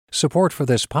Support for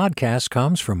this podcast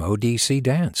comes from ODC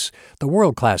Dance. The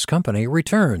world-class company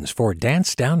returns for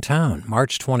Dance Downtown,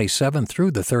 March 27th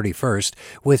through the 31st,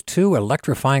 with 2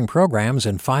 electrifying programs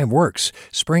and 5 works,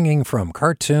 springing from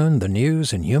cartoon, the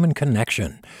news, and human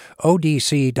connection.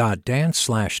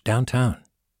 odc.dance/downtown.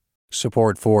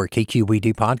 Support for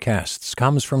KQED podcasts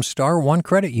comes from Star One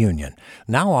Credit Union,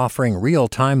 now offering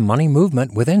real-time money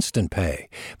movement with Instant Pay.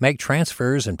 Make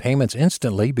transfers and payments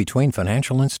instantly between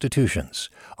financial institutions,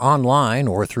 online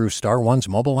or through Star One's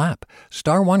mobile app.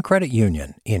 Star One Credit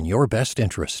Union, in your best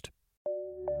interest.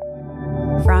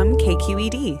 From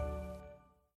KQED.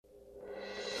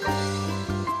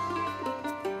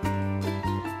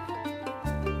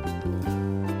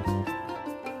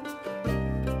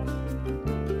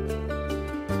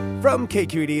 From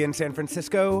KQED in San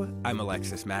Francisco, I'm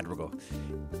Alexis Madrigal.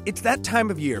 It's that time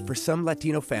of year for some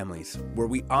Latino families where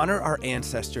we honor our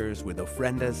ancestors with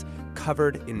ofrendas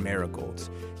covered in marigolds.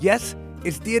 Yes,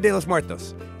 it's Día de los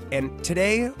Muertos, and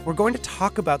today we're going to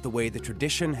talk about the way the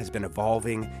tradition has been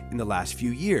evolving in the last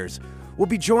few years. We'll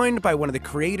be joined by one of the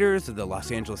creators of the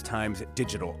Los Angeles Times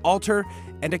digital altar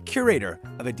and a curator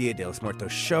of a Día de los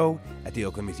Muertos show at the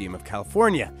Oakland Museum of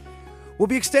California. We'll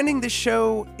be extending this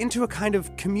show into a kind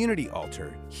of community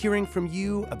altar, hearing from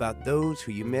you about those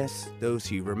who you miss, those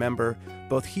who you remember,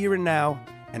 both here and now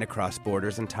and across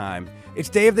borders and time. It's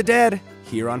Day of the Dead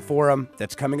here on Forum.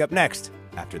 That's coming up next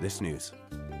after this news.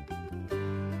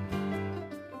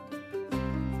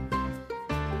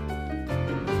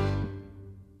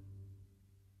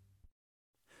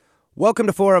 Welcome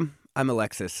to Forum. I'm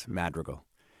Alexis Madrigal.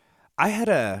 I had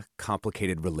a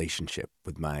complicated relationship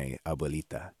with my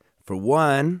abuelita. For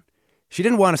one, she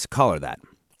didn't want us to call her that,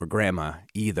 or grandma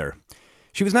either.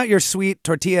 She was not your sweet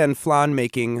tortilla and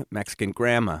flan-making Mexican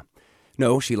grandma.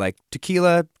 No, she liked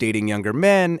tequila, dating younger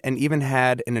men, and even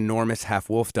had an enormous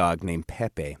half-wolf dog named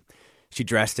Pepe. She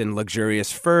dressed in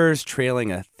luxurious furs,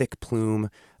 trailing a thick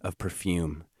plume of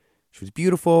perfume. She was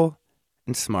beautiful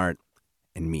and smart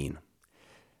and mean.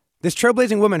 This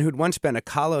trailblazing woman who'd once been a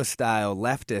Kahlo-style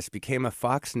leftist became a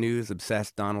Fox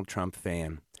News-obsessed Donald Trump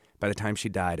fan. By the time she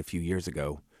died a few years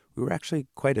ago, we were actually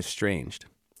quite estranged.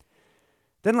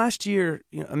 Then last year,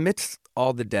 amidst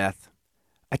all the death,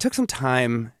 I took some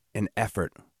time and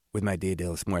effort with my Día de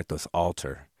los Muertos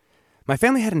altar. My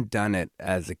family hadn't done it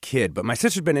as a kid, but my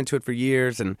sister's been into it for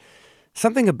years, and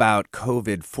something about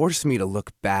COVID forced me to look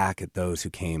back at those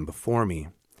who came before me.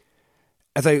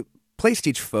 As I placed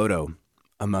each photo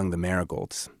among the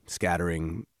marigolds,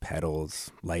 scattering petals,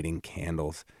 lighting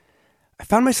candles, I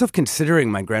found myself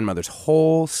considering my grandmother's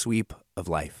whole sweep of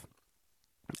life.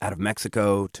 Out of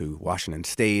Mexico to Washington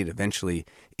State, eventually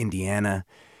Indiana,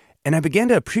 and I began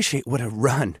to appreciate what a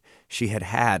run she had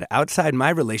had outside my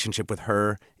relationship with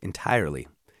her entirely.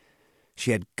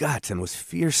 She had guts and was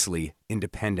fiercely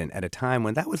independent at a time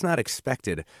when that was not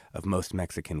expected of most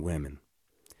Mexican women.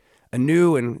 A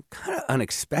new and kind of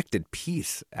unexpected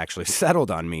peace actually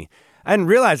settled on me. I didn't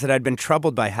realize that I'd been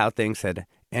troubled by how things had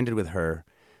ended with her.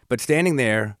 But standing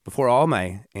there before all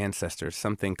my ancestors,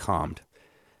 something calmed.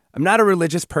 I'm not a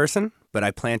religious person, but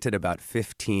I planted about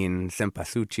 15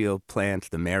 cempasúchil plants,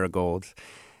 the marigolds,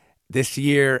 this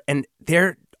year, and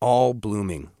they're all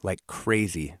blooming like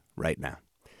crazy right now.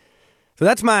 So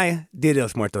that's my Día de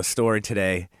los Muertos story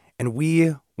today, and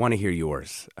we want to hear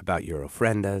yours about your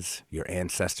ofrendas, your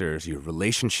ancestors, your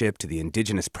relationship to the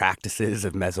indigenous practices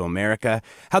of Mesoamerica,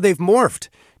 how they've morphed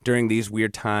during these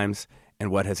weird times,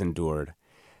 and what has endured.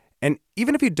 And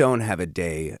even if you don't have a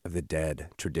Day of the Dead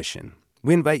tradition,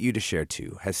 we invite you to share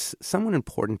too. Has someone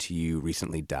important to you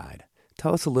recently died?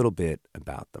 Tell us a little bit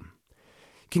about them.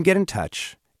 You can get in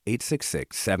touch,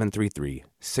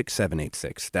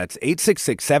 866-733-6786. That's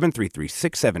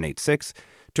 866-733-6786.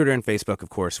 Twitter and Facebook, of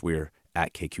course, we're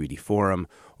at KQED Forum.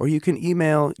 Or you can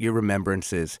email your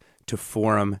remembrances to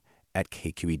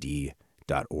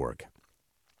forum@kqed.org.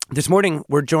 This morning,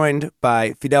 we're joined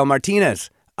by Fidel Martinez,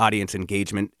 audience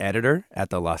engagement editor at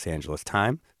the Los Angeles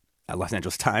Times,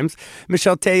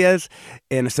 Michelle Tellez,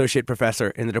 an associate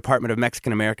professor in the Department of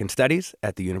Mexican American Studies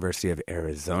at the University of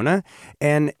Arizona,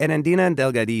 and Erendina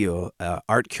Delgadillo,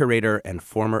 art curator and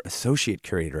former associate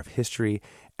curator of history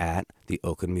at the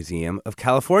Oakland Museum of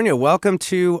California. Welcome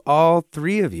to all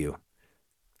three of you.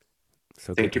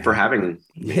 Thank you for having me.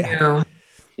 Yeah.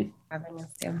 Having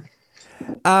us too.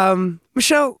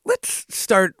 Michelle, let's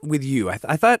start with you. I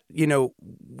thought,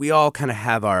 we all kind of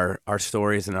have our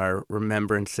stories and our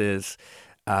remembrances.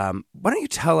 Why don't you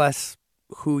tell us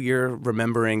who you're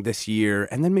remembering this year,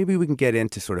 and then maybe we can get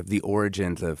into sort of the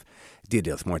origins of Día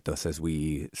de los Muertos as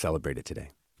we celebrate it today.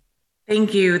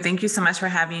 Thank you. Thank you so much for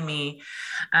having me.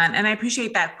 And I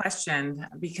appreciate that question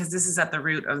because this is at the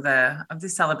root of the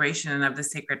celebration and of the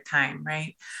sacred time,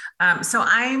 right? So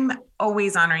I'm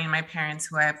always honoring my parents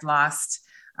who I've lost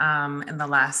in the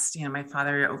last, my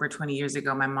father over 20 years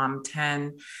ago, my mom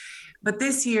 10. But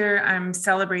this year, I'm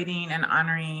celebrating and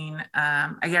honoring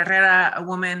a guerrera, a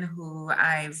woman who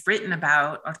I've written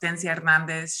about, Hortensia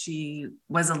Hernandez. She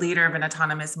was a leader of an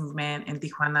autonomous movement in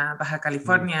Tijuana, Baja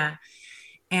California.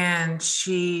 And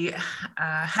she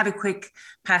had a quick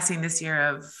passing this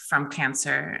year from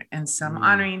cancer. And so I'm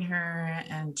honoring her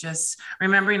and just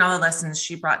remembering all the lessons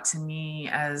she brought to me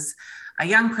as a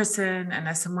young person and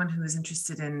as someone who is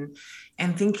interested in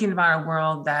thinking about a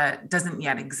world that doesn't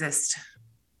yet exist.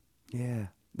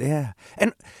 Yeah.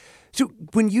 And so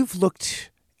when you've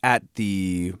looked at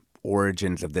the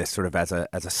origins of this sort of as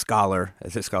a scholar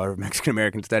of Mexican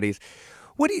American studies,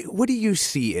 what do you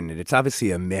see in it? It's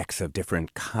obviously a mix of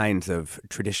different kinds of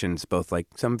traditions, both like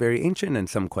some very ancient and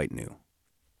some quite new.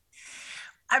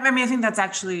 I mean, I think that's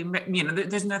actually,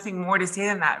 there's nothing more to say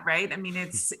than that, right? I mean,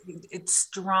 it's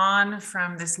drawn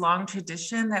from this long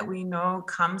tradition that we know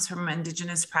comes from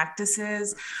indigenous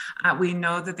practices. We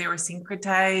know that they were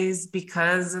syncretized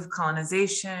because of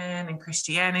colonization and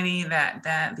Christianity,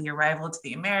 that the arrival to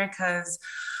the Americas.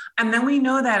 And then we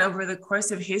know that over the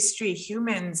course of history,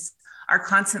 humans are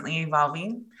constantly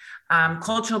evolving.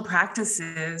 Cultural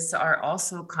practices are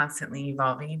also constantly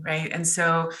evolving, right? And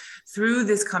so through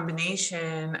this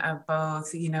combination of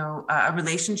both, a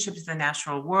relationship to the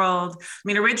natural world, I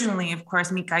mean, originally, of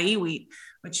course, Mikaiwi,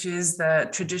 which is the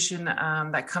tradition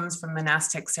that comes from the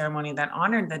Aztec ceremony that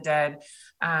honored the dead,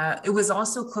 it was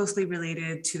also closely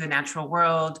related to the natural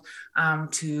world,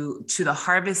 to the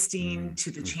harvesting, to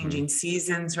the changing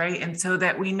seasons, right? And so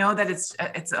that we know that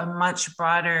it's a much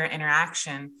broader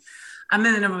interaction. And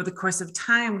then over the course of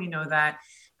time, we know that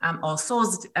All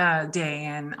Souls Day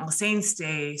and All Saints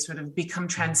Day sort of become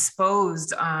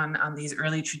transposed on these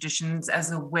early traditions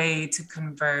as a way to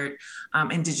convert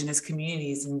indigenous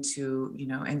communities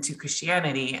into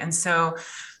Christianity. And so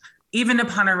even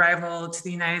upon arrival to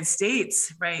the United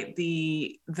States, right,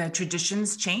 the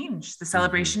traditions change, the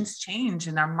celebrations change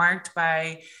and are marked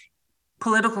by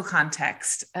political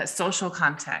context, social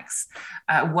context,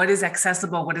 what is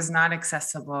accessible, what is not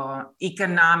accessible,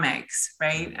 economics,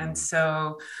 right? And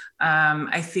so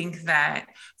I think that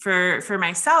for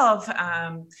myself,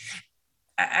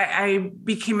 I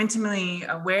became intimately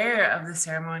aware of the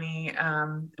ceremony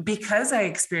because I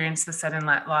experienced the sudden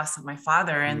loss of my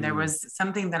father. And there was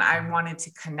something that I wanted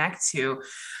to connect to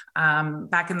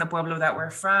back in the pueblo that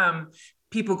we're from.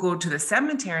 People go to the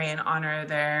cemetery and honor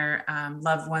their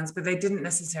loved ones, but they didn't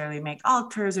necessarily make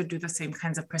altars or do the same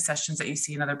kinds of processions that you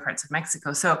see in other parts of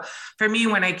Mexico. So for me,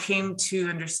 when I came to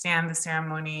understand the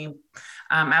ceremony,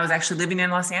 I was actually living in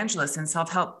Los Angeles, and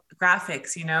self-help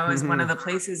graphics, is one of the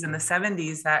places in the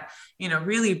 70s that,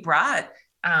 really brought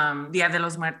Dia de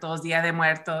los Muertos, Dia de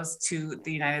Muertos to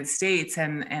the United States.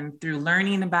 And through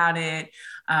learning about it,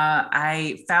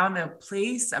 I found a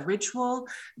place, a ritual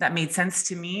that made sense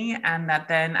to me, and that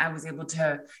then I was able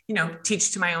to,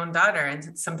 teach to my own daughter. And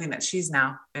it's something that she's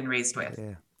now been raised with.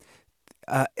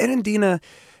 Yeah. Erendina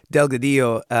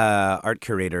Delgadillo, art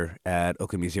curator at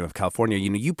Oakland Museum of California,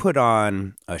 you put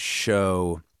on a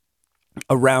show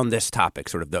around this topic,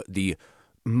 sort of the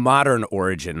modern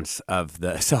origins of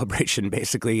the celebration,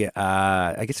 basically.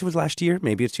 I guess it was last year,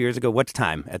 maybe it's 2 years ago. What's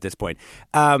time at this point?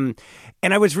 And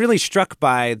I was really struck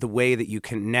by the way that you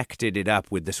connected it up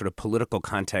with the sort of political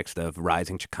context of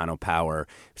rising Chicano power,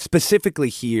 specifically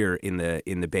here in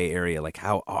the Bay Area, like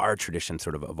how our tradition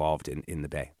sort of evolved in the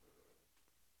Bay.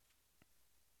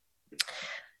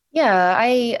 Yeah,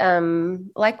 I,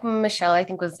 like Michelle, I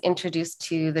think was introduced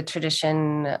to the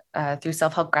tradition through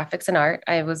self-help graphics and art.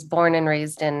 I was born in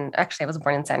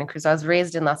Santa Cruz. I was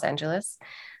raised in Los Angeles,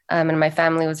 and my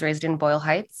family was raised in Boyle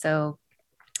Heights. So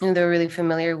they're really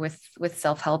familiar with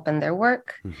self-help and their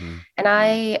work. And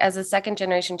I, as a second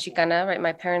generation Chicana, right,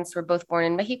 my parents were both born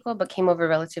in Mexico, but came over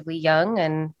relatively young,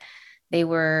 and they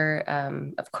were,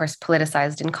 of course,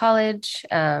 politicized in college,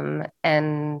 and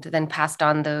then passed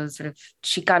on those sort of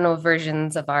Chicano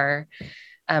versions of our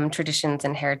traditions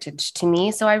and heritage to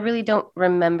me. So I really don't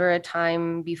remember a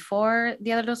time before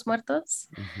Dia de los Muertos.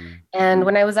 And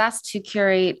when I was asked to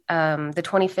curate the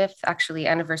 25th, actually,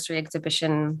 anniversary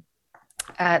exhibition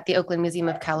at the Oakland Museum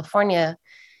of California,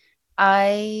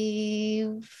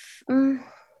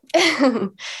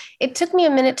 it took me a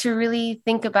minute to really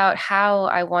think about how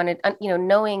I wanted,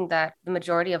 knowing that the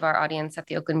majority of our audience at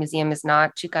the Oakland Museum is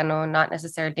not Chicano, not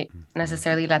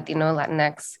necessarily Latino,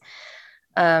 Latinx.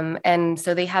 And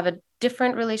so they have a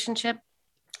different relationship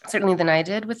certainly than I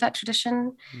did with that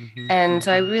tradition. And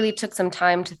so I really took some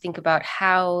time to think about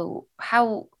how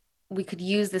we could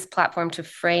use this platform to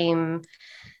frame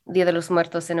Dia de los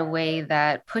Muertos in a way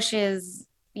that pushes,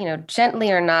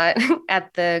 gently or not,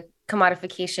 at the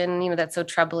commodification, that's so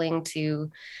troubling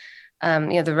to,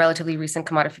 the relatively recent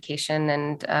commodification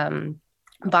and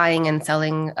buying and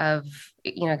selling of,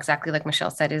 exactly like Michelle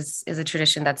said, is a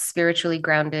tradition that's spiritually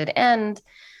grounded and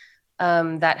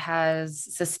that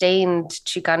has sustained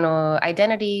Chicano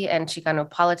identity and Chicano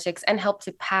politics and helped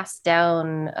to pass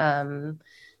down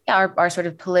our sort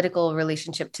of political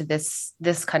relationship to this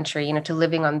country, to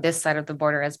living on this side of the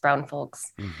border as brown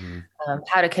folks,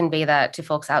 how to convey that to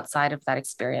folks outside of that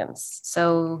experience.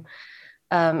 So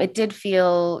it did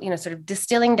feel, sort of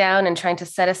distilling down and trying to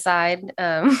set aside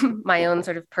my own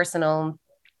sort of personal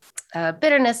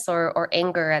bitterness or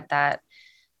anger at that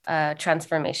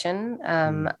transformation.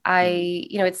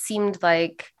 It seemed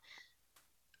like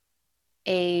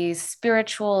a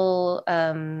spiritual,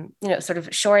 sort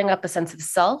of shoring up a sense of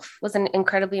self was an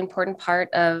incredibly important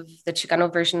part of the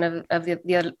Chicano version of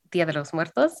the Dia de los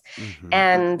Muertos.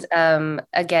 And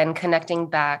again, connecting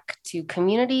back to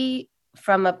community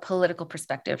from a political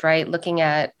perspective, right? Looking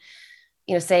at,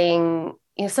 saying,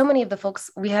 so many of the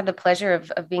folks, we had the pleasure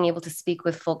of being able to speak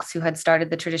with folks who had started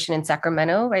the tradition in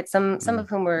Sacramento, right? Some of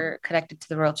whom were connected to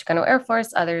the Royal Chicano Air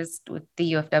Force, others with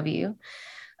the UFW.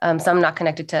 Some not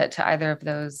connected to either of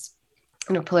those,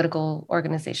 political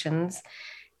organizations.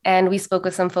 And we spoke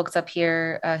with some folks up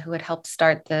here who had helped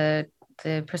start the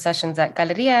processions at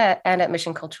Galeria and at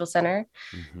Mission Cultural Center.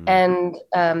 And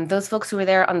those folks who were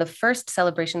there on the first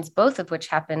celebrations, both of which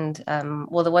happened,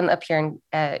 the one up here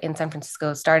in San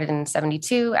Francisco started in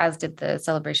 1972, as did the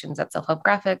celebrations at Self Help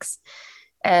Graphics.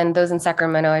 And those in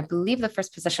Sacramento, I believe the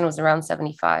first procession was around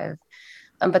 1975.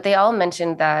 But they all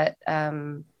mentioned that,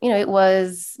 it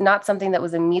was not something that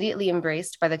was immediately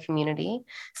embraced by the community,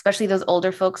 especially those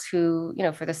older folks who,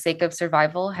 for the sake of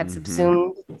survival, had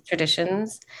subsumed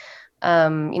traditions.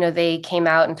 They came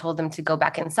out and told them to go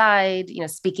back inside,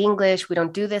 speak English. We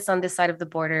don't do this on this side of the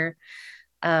border.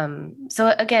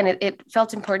 So again, it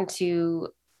felt important to,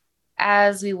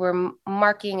 as we were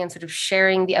marking and sort of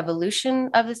sharing the evolution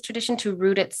of this tradition, to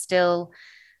root it still,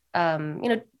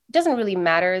 doesn't really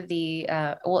matter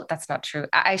that's not true.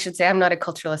 I should say I'm not a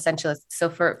cultural essentialist. So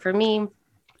for me,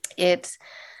 it's,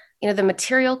 the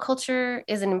material culture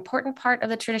is an important part of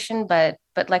the tradition, but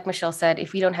like Michelle said,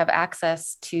 if we don't have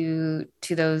access to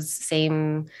those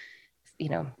same,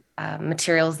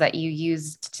 materials that you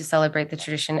used to celebrate the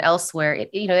tradition elsewhere,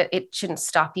 it shouldn't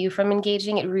stop you from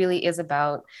engaging. It really is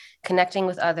about connecting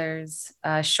with others,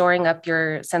 shoring up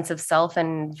your sense of self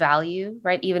and value,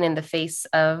 right? Even in the face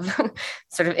of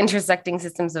sort of intersecting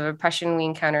systems of oppression we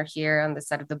encounter here on this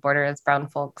side of the border as brown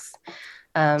folks,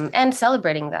 and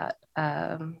celebrating that,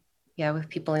 with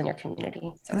people in your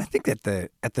community. So. And I think at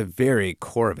the very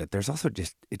core of it, there's also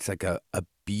just, it's like a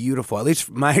beautiful, at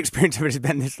least my experience of it has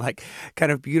been this like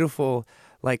kind of beautiful,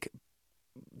 like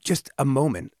just a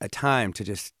moment, a time to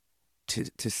just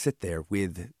to sit there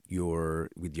with your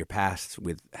past,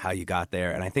 with how you got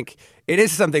there. And I think it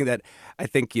is something that I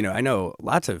think, I know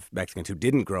lots of Mexicans who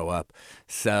didn't grow up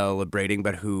celebrating,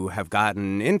 but who have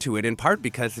gotten into it in part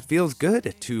because it feels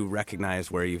good to recognize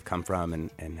where you've come from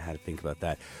and how to think about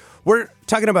that. We're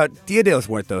talking about Dia de los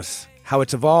Muertos, how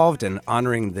it's evolved, and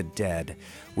honoring the dead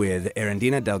with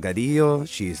Erendina Delgadillo.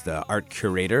 She's the art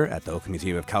curator at the Oakland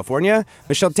Museum of California.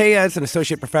 Michelle Tella is an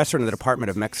associate professor in the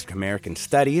Department of Mexican-American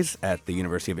Studies at the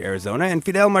University of Arizona. And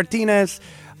Fidel Martinez,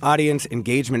 audience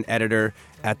engagement editor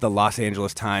at the Los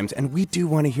Angeles Times. And we do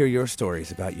want to hear your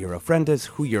stories about your ofrendas,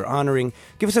 who you're honoring.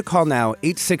 Give us a call now,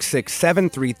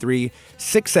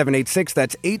 866-733-6786.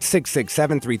 That's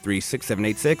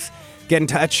 866-733-6786. Get in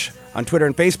touch on Twitter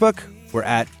and Facebook. We're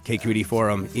at KQED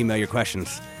Forum. Email your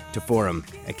questions to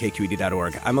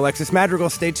forum@kqed.org. I'm Alexis Madrigal.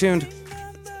 Stay tuned.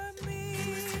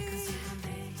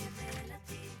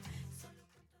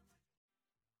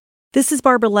 This is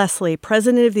Barbara Leslie,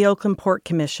 president of the Oakland Port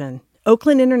Commission.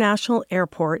 Oakland International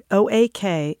Airport,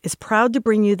 OAK, is proud to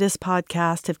bring you this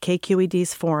podcast of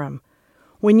KQED's Forum.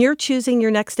 When you're choosing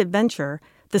your next adventure,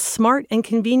 the smart and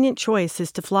convenient choice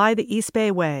is to fly the East Bay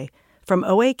Way, from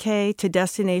OAK to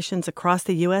destinations across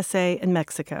the USA and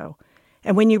Mexico.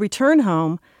 And when you return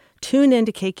home, tune in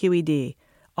to KQED,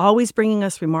 always bringing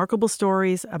us remarkable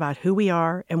stories about who we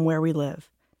are and where we live.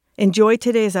 Enjoy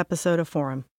today's episode of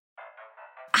Forum.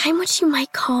 I'm what you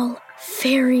might call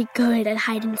very good at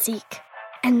hide and seek.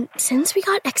 And since we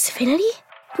got Xfinity,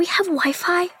 we have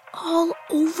Wi-Fi all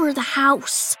over the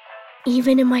house,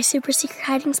 even in my super secret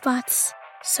hiding spots.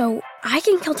 So I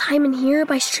can kill time in here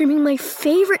by streaming my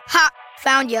favorite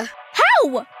Found you.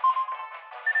 How?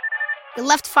 You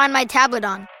left Find My tablet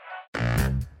on.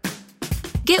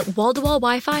 Get wall-to-wall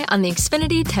Wi-Fi on the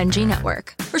Xfinity 10G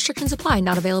network. Restrictions apply.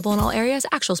 Not available in all areas.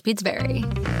 Actual speeds vary.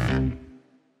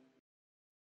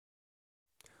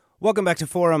 Welcome back to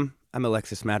Forum. I'm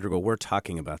Alexis Madrigal. We're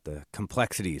talking about the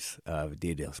complexities of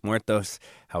Dia de los Muertos,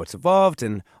 how it's evolved,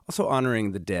 and also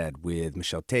honoring the dead with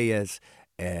Michelle Tellez,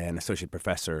 an associate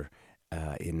professor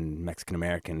in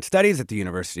Mexican-American Studies at the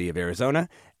University of Arizona,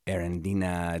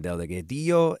 Erendina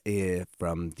Delgadillo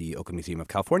from the Oakland Museum of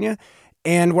California.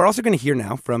 And we're also going to hear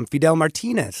now from Fidel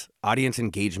Martinez, audience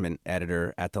engagement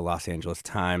editor at the Los Angeles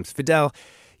Times. Fidel,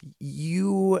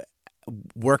 you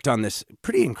worked on this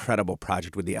pretty incredible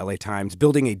project with the LA Times,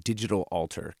 building a digital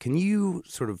altar. Can you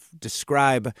sort of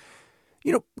describe,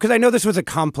 because I know this was a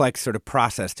complex sort of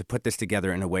process to put this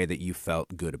together in a way that you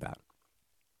felt good about.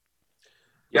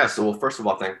 Yeah, so well, first of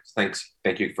all,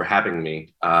 thank you for having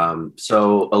me.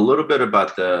 So a little bit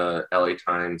about the LA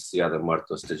Times Dia de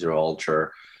Muertos digital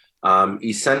altar.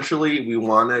 Essentially, we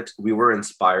were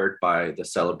inspired by the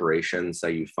celebrations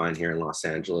that you find here in Los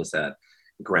Angeles at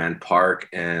Grand Park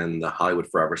and the Hollywood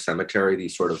Forever Cemetery,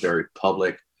 these sort of very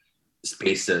public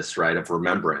spaces, right, of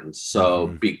remembrance.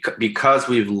 So because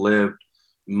we've lived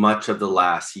much of the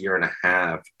last year and a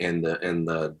half in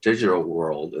the digital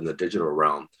world, in the digital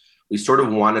realm, we sort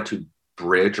of wanted to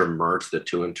bridge or merge the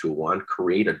two into one,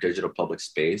 create a digital public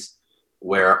space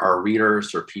where our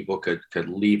readers or people could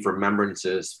leave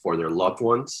remembrances for their loved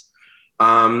ones.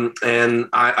 And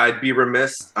I'd be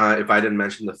remiss if I didn't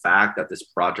mention the fact that this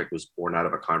project was born out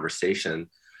of a conversation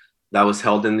that was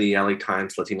held in the LA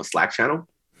Times Latino Slack channel.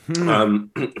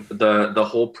 The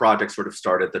whole project sort of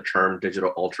started, the term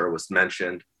digital altar was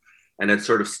mentioned, and it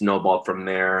sort of snowballed from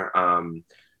there.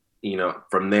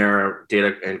 From there,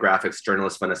 data and graphics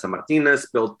journalist Vanessa Martinez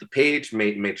built the page,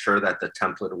 made sure that the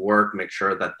template worked, make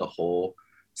sure that the whole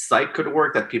site could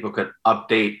work, that people could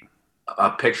update a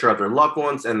picture of their loved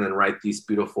ones and then write these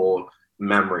beautiful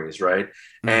memories, right?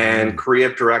 Mm-hmm. And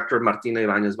creative director Martina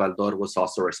Ibanez Baldor was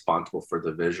also responsible for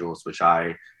the visuals, which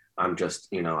I just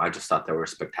thought they were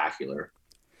spectacular.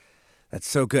 That's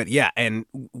so good. Yeah, and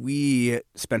we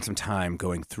spent some time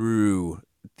going through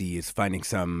these, finding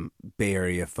some Bay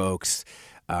Area folks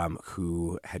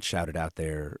who had shouted out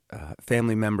their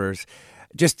family members.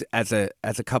 Just as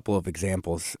a couple of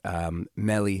examples,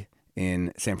 Melly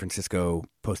in San Francisco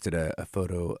posted a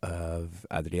photo of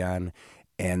Adrian,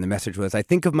 and the message was, "I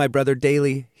think of my brother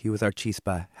daily. He was our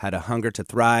chispa, had a hunger to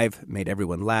thrive, made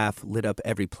everyone laugh, lit up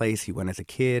every place he went as a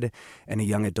kid, and a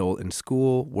young adult in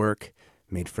school, work,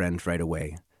 made friends right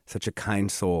away. Such a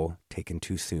kind soul, taken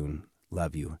too soon.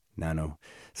 Love you, Nano."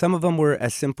 Some of them were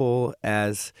as simple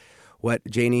as what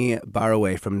Janie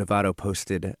Barraway from Novato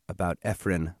posted about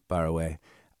Efren Barraway.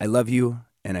 "I love you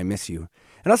and I miss you."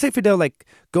 And I'll say, Fidel, like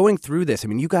going through this, I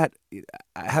mean,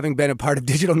 having been a part of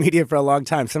digital media for a long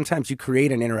time, sometimes you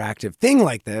create an interactive thing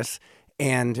like this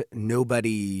and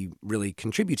nobody really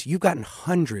contributes. You've gotten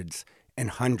hundreds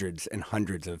and hundreds and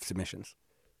hundreds of submissions.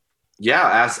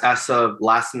 Yeah, as of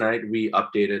last night, we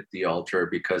updated the altar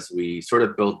because we sort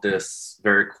of built this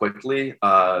very quickly.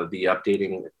 The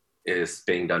updating is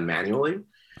being done manually.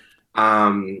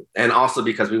 And also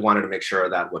because we wanted to make sure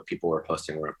that what people were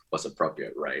posting was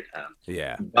appropriate, right?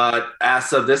 Yeah. But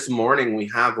as of this morning, we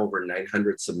have over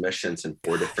 900 submissions in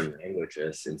 4 different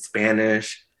languages, in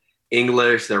Spanish,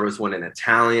 English, there was one in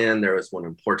Italian, there was one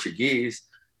in Portuguese.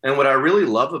 And what I really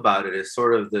love about it is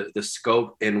sort of the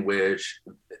scope in which,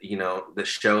 that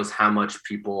shows how much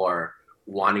people are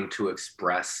wanting to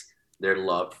express their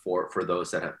love for those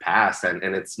that have passed. And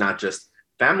it's not just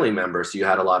family members. You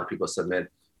had a lot of people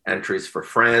submit entries for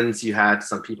friends. You had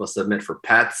some people submit for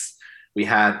pets. We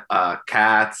had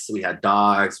cats, we had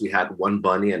dogs, we had one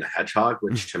bunny and a hedgehog,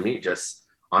 which to me just,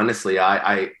 honestly,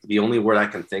 I the only word I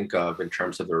can think of in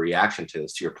terms of the reaction to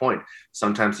this, to your point,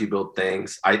 sometimes you build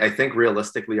things. I think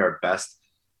realistically our best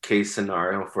case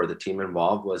scenario for the team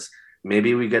involved was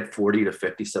maybe we get 40 to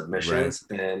 50 submissions.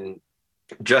 Right. And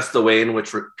just the way in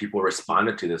which people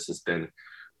responded to this has been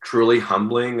truly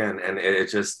humbling. And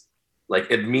it just, like,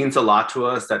 it means a lot to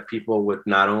us that people would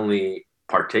not only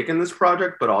partake in this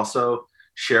project, but also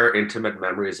share intimate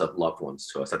memories of loved ones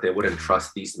to us, that they would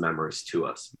entrust these memories to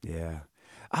us. Yeah.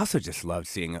 I also just love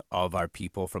seeing all of our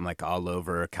people from like all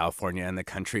over California and the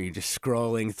country just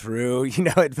scrolling through.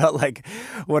 It felt like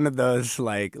one of those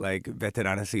like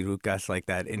Veteranas y Rucas, like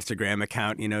that Instagram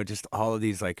account, just all of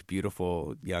these like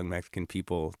beautiful young Mexican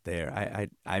people there.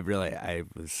 I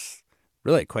was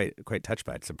really quite touched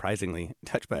by it, surprisingly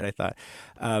touched by it, I thought.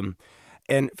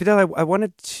 And Fidel, I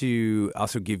wanted to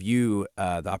also give you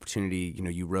the opportunity,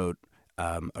 you wrote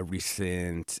a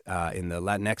recent, in the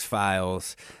Latinx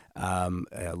Files,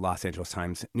 Los Angeles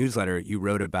Times newsletter, you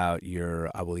wrote about your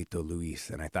abuelito Luis.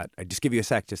 And I thought I'd just give you a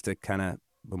sec just to kind of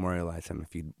memorialize him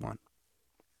if you'd want.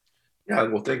 Yeah,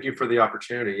 well, thank you for the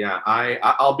opportunity. Yeah,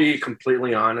 I'll be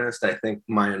completely honest. I think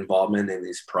my involvement in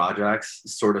these projects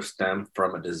sort of stemmed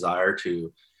from a desire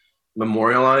to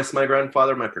memorialize my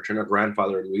grandfather, my paternal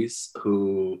grandfather, Luis,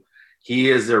 who he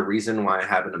is the reason why I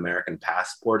have an American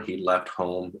passport. He left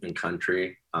home and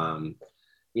country,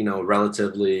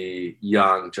 relatively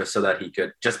young, just so that he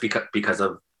could, just because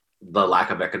of the lack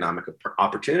of economic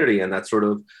opportunity. And that's sort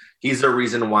of, he's the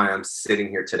reason why I'm sitting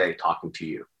here today talking to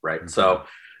you, right? Mm-hmm. So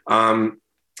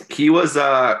he was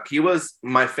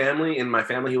my family. In my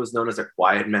family, he was known as a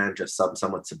quiet man, just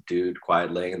somewhat subdued,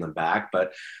 quiet, laying in the back.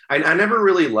 But I never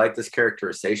really liked this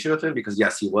characterization of him because,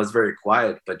 yes, he was very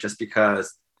quiet. But just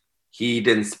because he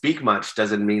didn't speak much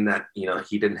doesn't mean that,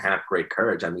 he didn't have great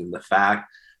courage. I mean, the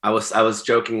fact I was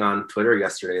joking on Twitter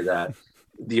yesterday that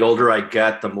the older I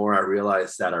get, the more I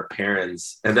realize that our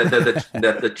parents and that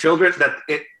the children let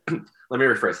me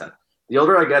rephrase that. The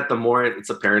older I get, the more it's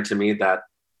apparent to me that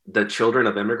the children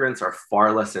of immigrants are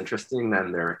far less interesting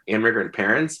than their immigrant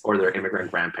parents or their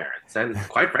immigrant grandparents. And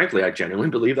quite frankly, I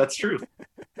genuinely believe that's true.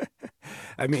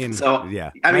 I mean,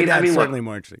 certainly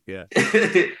more interesting. Yeah.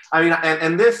 I mean,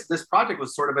 and this project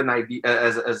was sort of an idea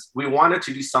as we wanted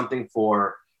to do something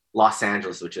for Los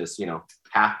Angeles, which is,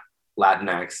 half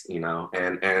Latinx,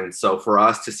 and so for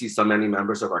us to see so many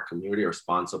members of our community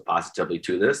respond so positively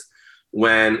to this,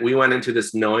 when we went into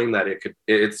this knowing that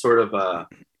it's sort of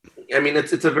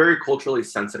it's a very culturally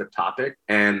sensitive topic.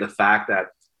 And the fact that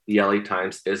the LA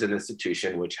Times is an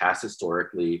institution which has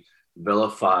historically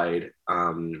vilified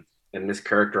and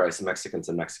mischaracterized Mexicans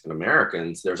and Mexican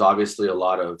Americans, there's obviously a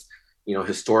lot of,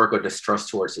 historical distrust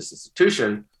towards this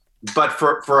institution. But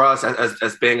for us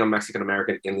as being a Mexican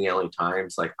American in the LA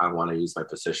Times, like I want to use my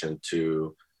position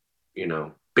to,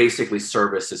 basically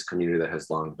service this community that has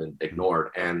long been ignored.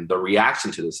 And the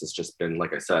reaction to this has just been,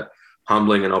 like I said,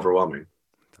 humbling and overwhelming.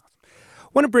 I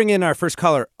want to bring in our first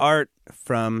caller, Art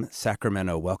from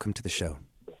Sacramento. Welcome to the show.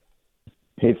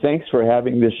 Hey, thanks for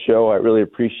having this show. I really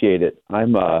appreciate it. I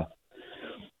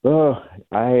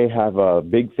have a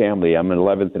big family. I'm an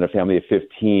 11th in a family of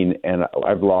 15, and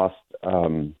I've lost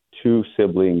 2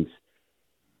 siblings,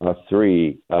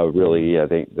 3, really. I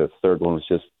think the third one was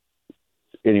just,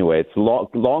 anyway, it's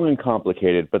long and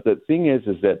complicated. But the thing is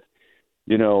that,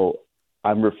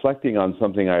 I'm reflecting on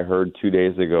something I heard 2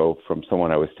 days ago from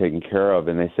someone I was taking care of.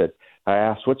 And they said, I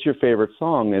asked, what's your favorite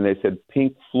song? And they said,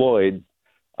 Pink Floyd,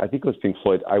 I think it was Pink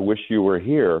Floyd, I Wish You Were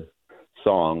Here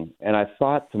song. And I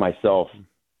thought to myself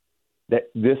that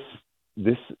this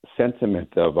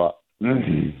sentiment of,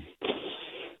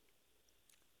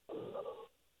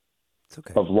 it's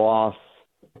okay. of loss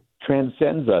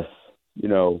transcends us,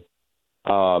 it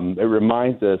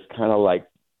reminds us kind of like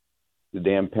the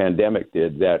damn pandemic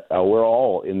did, that we're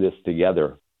all in this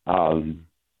together. We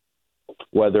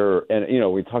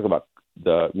talk about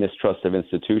the mistrust of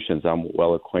institutions. I'm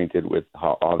well acquainted with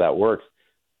how all that works.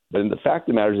 But the fact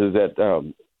of the matter is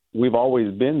that we've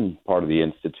always been part of the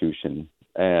institution,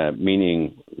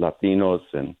 meaning Latinos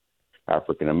and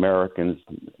African Americans,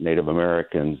 Native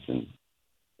Americans, and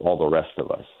all the rest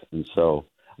of us. And so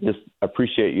I just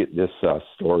appreciate this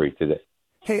story today.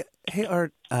 Hey,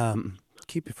 Art,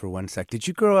 keep it for one sec. Did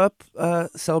you grow up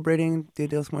celebrating Dia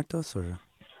de los Muertos? Or?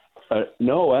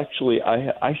 No, actually,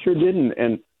 I sure didn't.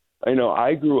 And,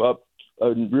 I grew up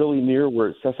really near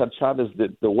where Cesar Chavez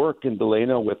did the work in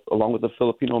Delano along with the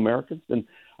Filipino Americans. And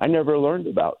I never learned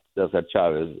about Cesar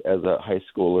Chavez as a high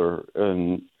schooler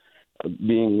and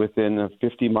being within a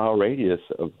 50-mile radius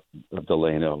of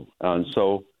Delano. And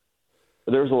so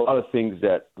there's a lot of things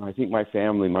that I think my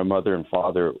family, my mother and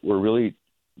father, were really,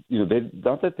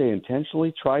 not that they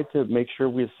intentionally tried to make sure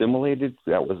we assimilated.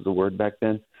 That was the word back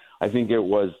then. I think it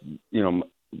was,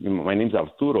 my name's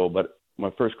Arturo, but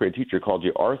my first grade teacher called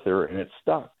you Arthur, and it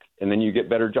stuck. And then you get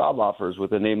better job offers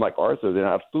with a name like Arthur than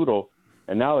Arturo.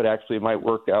 And now it actually might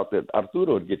work out that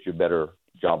Arturo would get you a better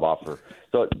job offer.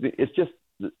 So it's just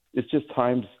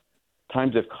times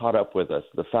have caught up with us.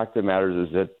 The fact of the matter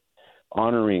is that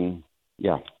honoring,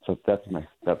 so that's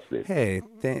it. Hey,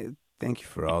 thank you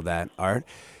for all that, Art.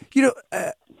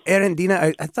 Aaron,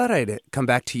 Dina, I thought I'd come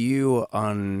back to you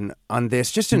on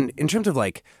this, just in terms of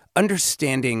like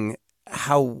understanding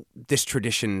how this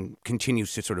tradition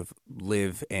continues to sort of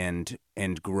live and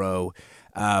grow.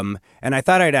 And I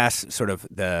thought I'd ask sort of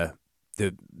the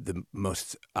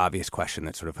most obvious question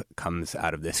that sort of comes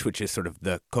out of this, which is sort of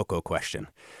the Coco question.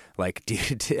 Like,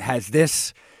 has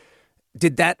this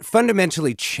did that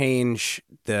fundamentally change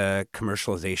the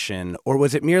commercialization, or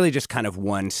was it merely just kind of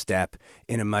one step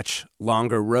in a much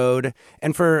longer road?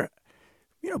 And for,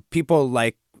 people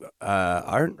like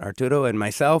Arturo and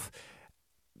myself,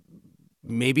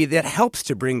 maybe that helps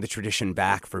to bring the tradition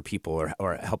back for people,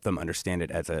 or help them understand it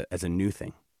as a new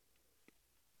thing.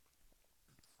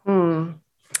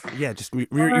 Yeah, just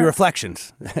your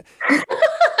reflections.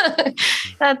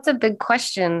 That's a big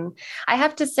question. I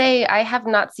have to say, I have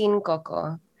not seen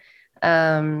Coco.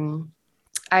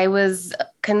 I was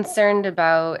concerned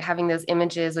about having those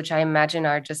images, which I imagine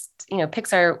are just,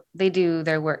 Pixar, they do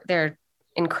their work. They're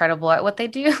incredible at what they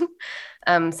do.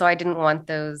 So I didn't want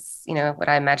those, what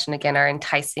I imagine again are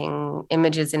enticing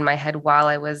images in my head while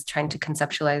I was trying to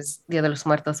conceptualize Dia de los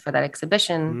Muertos for that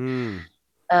exhibition.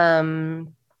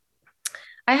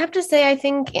 I have to say, I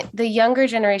think the younger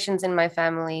generations in my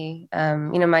family,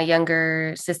 my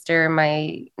younger sister,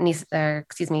 my niece,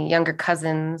 younger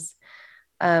cousins,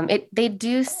 they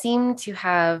do seem to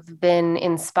have been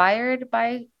inspired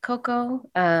by Coco,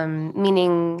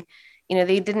 meaning,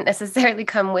 they didn't necessarily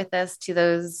come with us to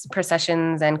those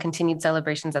processions and continued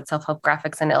celebrations at Self-Help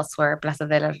Graphics and elsewhere, Plaza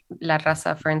de la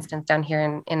Raza, for instance, down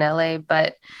here in LA.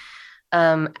 But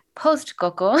post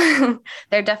Coco,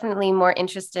 they're definitely more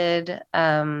interested.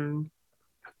 And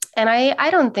I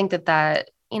don't think that,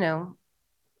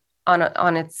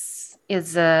 on its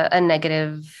is a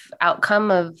negative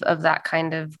outcome of that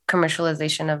kind of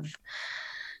commercialization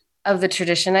of the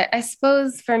tradition. I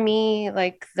suppose for me,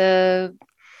 like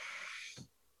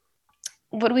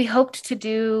what we hoped to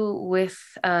do with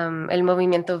El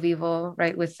Movimiento Vivo,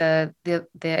 right, with the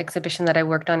exhibition that I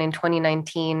worked on in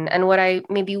 2019, and what I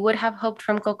maybe would have hoped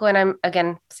from Coco,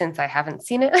 and since I haven't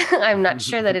seen it, I'm not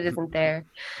sure that it isn't there,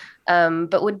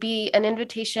 but would be an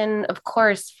invitation, of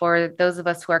course, for those of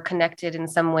us who are connected in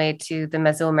some way to the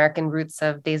Mesoamerican roots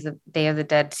of Day of the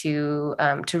Dead to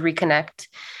reconnect.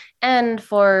 And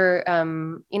for,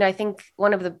 I think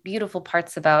one of the beautiful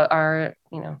parts about our,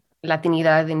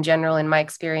 Latinidad in general, in my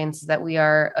experience, is that we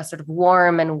are a sort of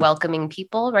warm and welcoming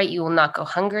people, right? You will not go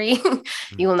hungry.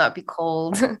 You will not be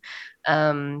cold,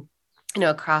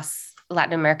 across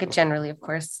Latin America generally, of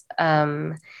course.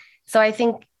 So I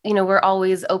think, we're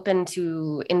always open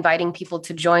to inviting people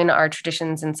to join our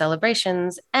traditions and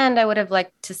celebrations. And I would have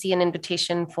liked to see an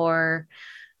invitation for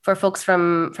folks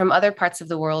from other parts of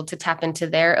the world to tap into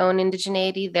their own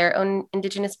indigeneity, their own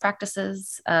indigenous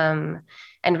practices,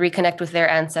 and reconnect with their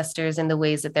ancestors in the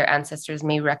ways that their ancestors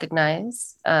may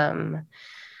recognize.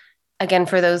 Again,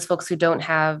 for those folks who don't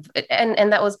have,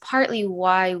 and that was partly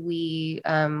why we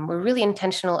were really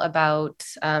intentional about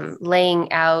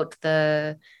laying out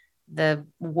the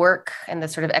work and the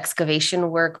sort of excavation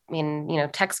work in,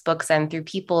 textbooks and through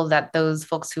people that those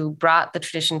folks who brought the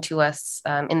tradition to us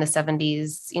in the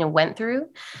 70s, went through,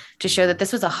 to show that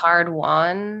this was a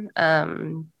hard-won,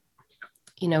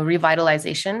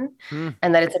 revitalization,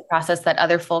 and that it's a process that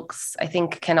other folks, I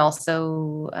think, can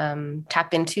also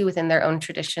tap into within their own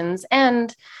traditions.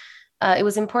 And it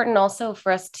was important also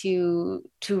for us to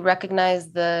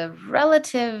recognize the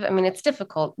relative, it's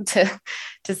difficult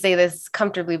to say this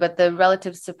comfortably, but the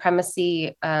relative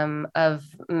supremacy of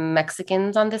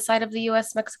Mexicans on this side of the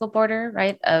US-Mexico border,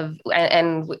 right?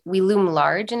 And we loom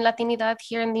large in Latinidad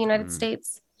here in the United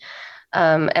States.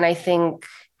 And I think,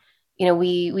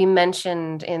 we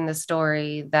mentioned in the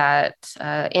story that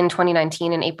in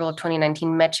 2019, in April of 2019,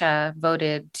 Mecha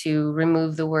voted to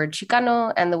remove the word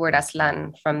Chicano and the word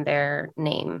Aslan from their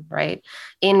name, right?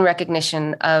 In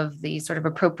recognition of the sort of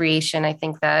appropriation, I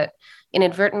think that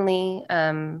inadvertently,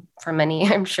 for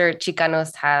many, I'm sure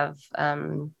Chicanos have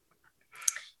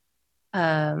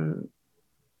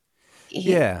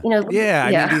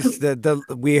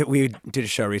we did a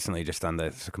show recently just on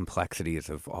the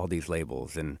complexities of all these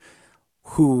labels and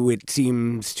who it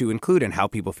seems to include and how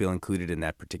people feel included in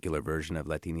that particular version of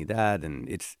Latinidad. And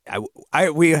it's I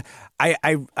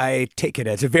take it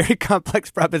as a very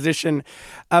complex proposition.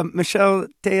 Michelle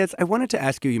Diaz, I wanted to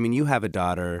ask you, you have a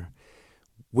daughter.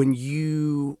 When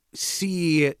you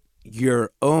see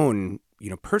your own,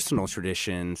 personal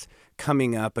traditions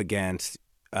coming up against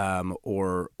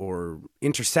or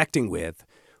intersecting with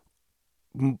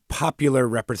popular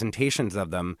representations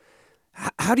of them,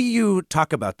 how do you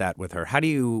talk about that with her?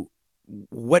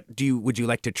 Would you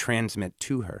like to transmit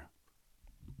to her?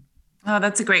 Oh,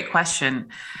 that's a great question.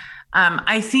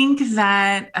 I think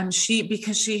that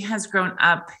because she has grown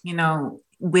up,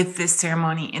 with this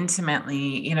ceremony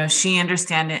intimately, she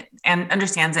understands it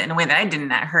in a way that I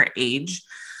didn't at her age.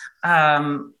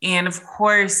 And of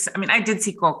course, I did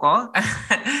see Coco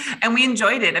And we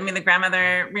enjoyed it. I mean, the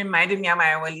grandmother reminded me of my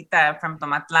abuelita from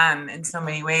Tomatlan in so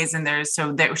many ways. And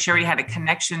she already had a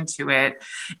connection to it.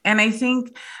 And I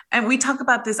think, and we talk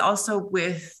about this also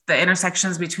with the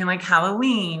intersections between like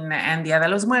Halloween and Día de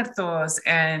los Muertos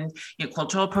and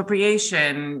cultural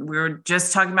appropriation. We were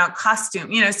just talking about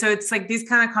costume, so it's like these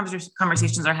kind of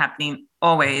conversations are happening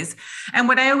always. And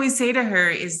what I always say to her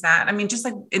is that, I mean, just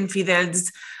like in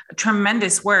Fidel's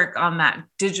tremendous work on that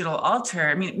digital altar,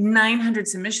 I mean, 900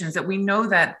 submissions, that we know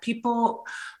that people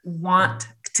want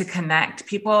to connect.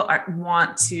 People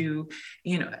want to,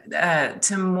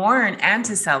 to mourn and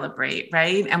to celebrate,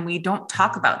 right? And we don't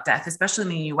talk about death, especially in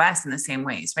the US, in the same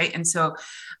ways, right? And so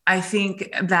I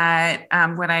think that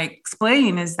what I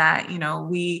explain is that,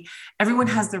 everyone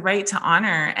has the right to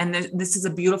honor, and this is a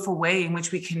beautiful way in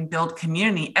which we can build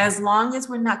community, as long as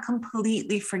we're not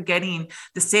completely forgetting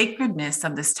the sacredness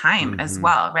of this time as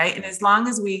well, right? And as long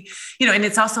as we, and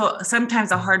it's also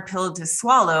sometimes a hard pill to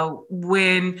swallow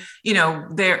when,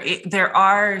 there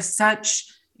are such,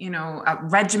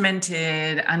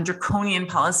 regimented and draconian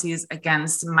policies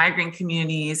against migrant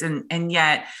communities. And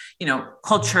yet,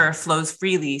 culture flows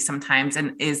freely sometimes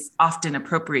and is often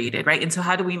appropriated, right? And so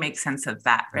how do we make sense of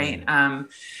that, right?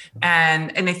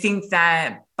 And I think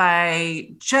that by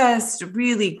just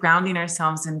really grounding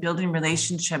ourselves and building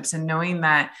relationships and knowing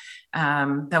that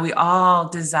that we all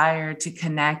desire to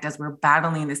connect as we're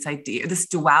battling this idea, this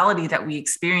duality that we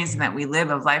experience and that we live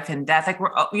of life and death. Like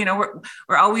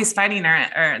we're always fighting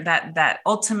that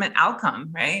ultimate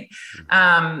outcome, right?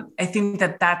 I think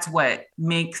that that's what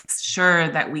makes sure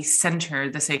that we center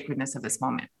the sacredness of this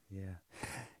moment. Yeah.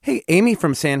 Hey, Amy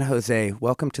from San Jose,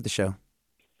 welcome to the show.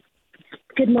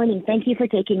 Good morning. Thank you for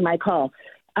taking my call.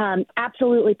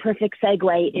 Absolutely perfect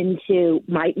segue into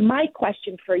my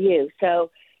question for you.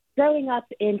 So, growing up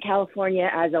in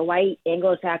California as a white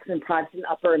Anglo-Saxon Protestant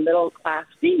upper and middle class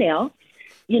female,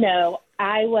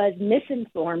 I was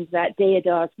misinformed that Día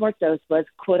de los Muertos was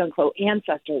quote unquote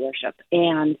ancestor worship.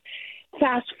 And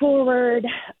fast forward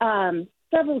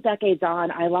several decades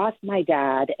on, I lost my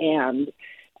dad,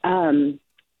 and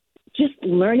just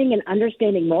learning and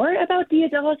understanding more about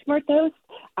Día de los Muertos,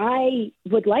 I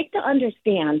would like to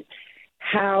understand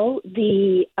how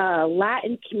the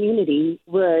Latin community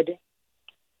would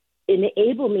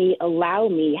allow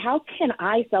me, how can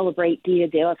I celebrate Día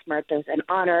de los Muertos and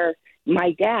honor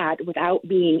my dad without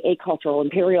being a cultural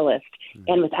imperialist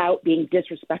and without being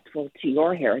disrespectful to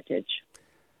your heritage?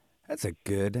 That's a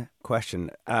good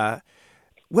question.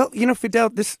 Well, Fidel,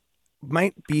 this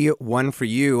might be one for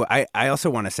you. I also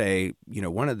want to say,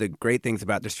 one of the great things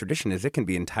about this tradition is it can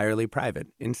be entirely private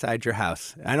inside your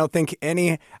house. I don't think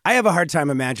I have a hard time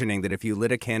imagining that if you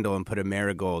lit a candle and put a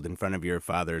marigold in front of your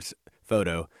father's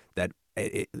photo, that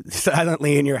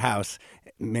silently in your house,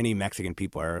 many Mexican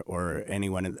people or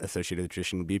anyone associated with the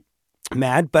tradition would be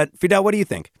mad. But Fidel, what do you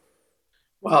think?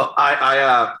 Well,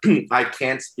 I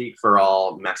can't speak for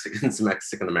all Mexicans,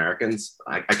 Mexican Americans.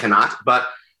 I cannot. But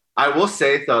I will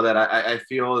say, though, that I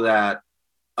feel that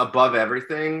above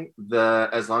everything,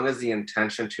 as long as the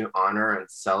intention to honor and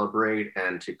celebrate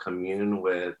and to commune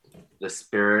with the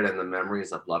spirit and the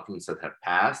memories of loved ones that have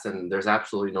passed, and there's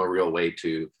absolutely no real way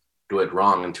to do it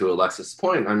wrong. And to Alexis'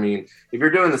 point, I mean, if you're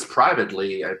doing this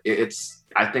privately, I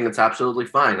think it's absolutely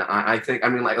fine. I think,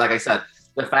 like I said,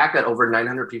 the fact that over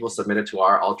 900 people submitted to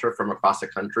our altar from across the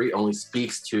country only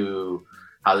speaks to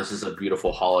how this is a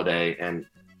beautiful holiday, and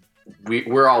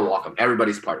we're all welcome.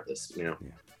 Everybody's part of this, Yeah.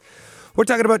 We're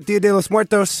talking about Día de los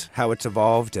Muertos, how it's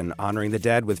evolved, and honoring the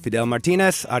dead with Fidel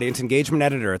Martinez, audience engagement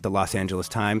editor at the Los Angeles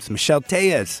Times, Michelle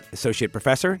Tellez, associate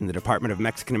professor in the Department of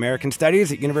Mexican American Studies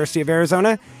at University of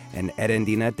Arizona, and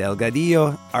Erendina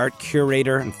Delgadillo, art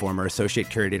curator and former associate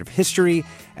curator of history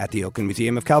at the Oakland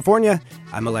Museum of California.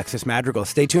 I'm Alexis Madrigal.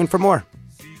 Stay tuned for more.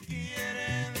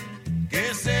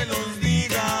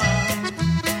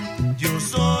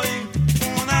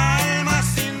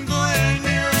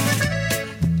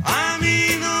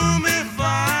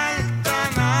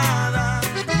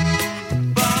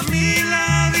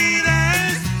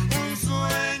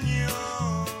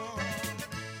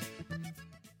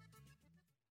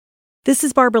 This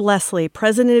is Barbara Leslie,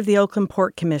 president of the Oakland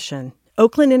Port Commission.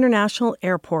 Oakland International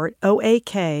Airport,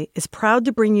 OAK, is proud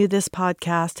to bring you this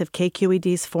podcast of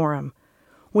KQED's Forum.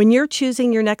 When you're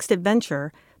choosing your next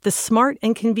adventure, the smart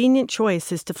and convenient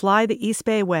choice is to fly the East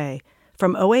Bay Way,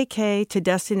 from OAK to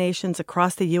destinations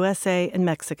across the USA and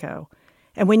Mexico.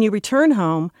 And when you return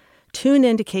home, tune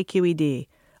in to KQED,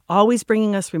 always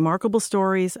bringing us remarkable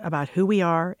stories about who we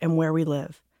are and where we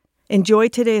live. Enjoy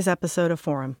today's episode of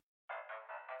Forum.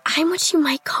 I'm what you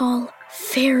might call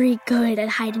very good at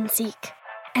hide and seek.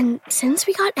 And since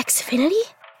we got Xfinity,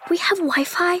 we have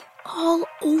Wi-Fi all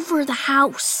over the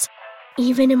house,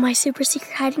 even in my super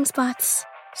secret hiding spots.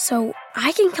 So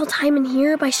I can kill time in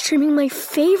here by streaming my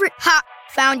favorite... Ha!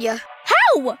 Found ya.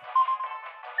 How?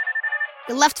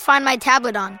 You left Find My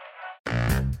tablet on.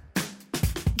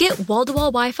 Get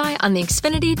wall-to-wall Wi-Fi on the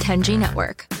Xfinity 10G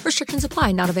network. Restrictions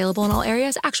apply. Not available in all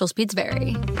areas. Actual speeds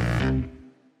vary.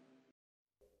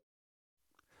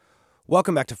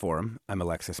 Welcome back to Forum. I'm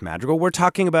Alexis Madrigal. We're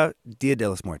talking about Dia de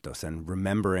los Muertos and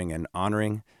remembering and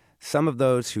honoring some of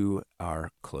those who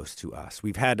are close to us.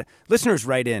 We've had listeners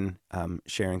write in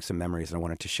sharing some memories, and I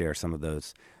wanted to share some of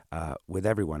those with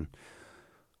everyone.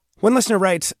 One listener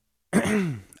writes,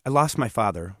 I lost my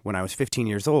father when I was 15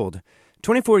 years old.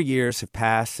 24 years have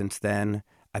passed since then.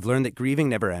 I've learned that grieving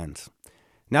never ends.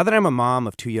 Now that I'm a mom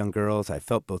of 2 young girls, I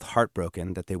felt both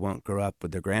heartbroken that they won't grow up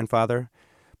with their grandfather,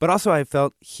 but also I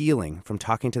felt healing from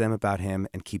talking to them about him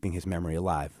and keeping his memory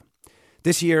alive.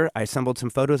 This year, I assembled some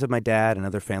photos of my dad and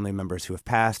other family members who have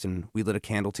passed, and we lit a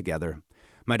candle together.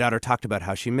 My daughter talked about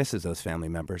how she misses those family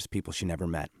members, people she never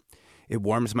met. It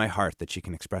warms my heart that she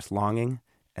can express longing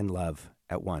and love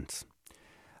at once.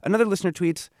 Another listener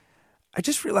tweets, I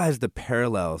just realized the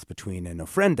parallels between an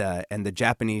ofrenda and the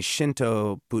Japanese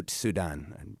Shinto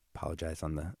Butsudan. I apologize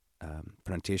on the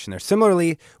pronunciation there.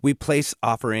 Similarly, we place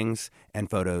offerings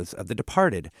and photos of the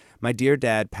departed. My dear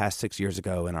dad passed 6 years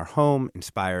ago in our home.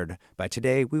 Inspired by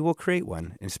today, we will create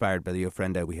one inspired by the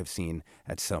ofrenda we have seen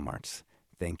at Somarts.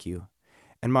 Thank you.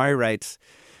 And Mari writes,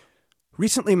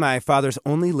 recently my father's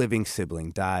only living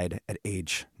sibling died at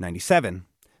age 97.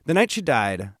 The night she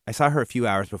died, I saw her a few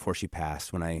hours before she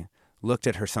passed. When I looked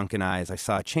at her sunken eyes, I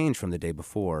saw a change from the day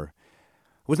before.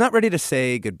 I was not ready to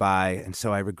say goodbye, and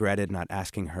so I regretted not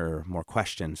asking her more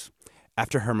questions.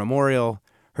 After her memorial,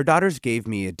 her daughters gave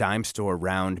me a dime store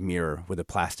round mirror with a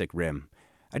plastic rim.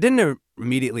 I didn't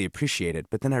immediately appreciate it,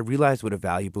 but then I realized what a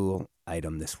valuable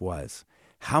item this was.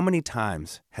 How many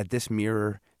times had this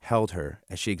mirror held her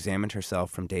as she examined herself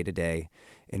from day to day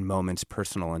in moments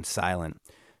personal and silent,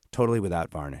 totally without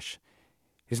varnish?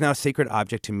 It is now a sacred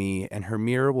object to me, and her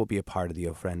mirror will be a part of the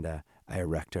ofrenda I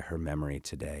erect to her memory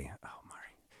today. Oh,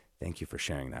 thank you for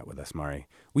sharing that with us, Mari.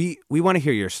 We want to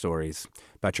hear your stories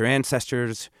about your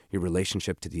ancestors, your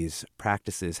relationship to these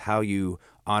practices, how you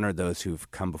honor those who've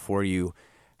come before you,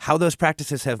 how those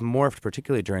practices have morphed,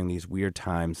 particularly during these weird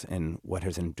times, and what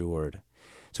has endured.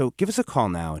 So give us a call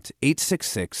now. It's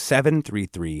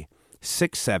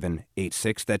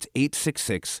 866-733-6786. That's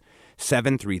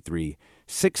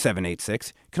 866-733-6786.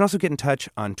 You can also get in touch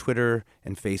on Twitter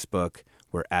and Facebook.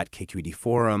 We're at KQED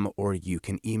Forum, or you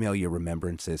can email your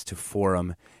remembrances to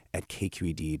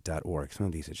forum@kqed.org. Some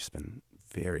of these have just been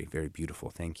very, very beautiful.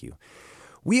 Thank you.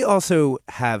 We also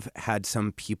have had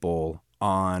some people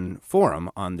on Forum,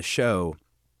 on the show,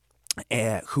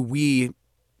 who we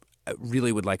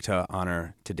really would like to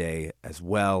honor today as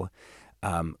well.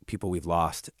 People we've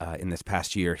lost in this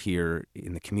past year here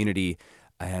in the community.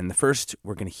 And the first,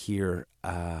 we're going to hear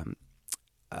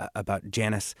about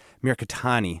Janice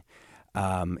Mirkatani.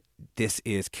 This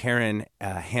is Karen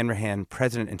Hanrahan,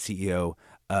 president and CEO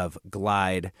of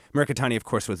Glide. Mirkatani, of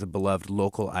course, was a beloved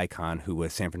local icon who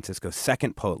was San Francisco's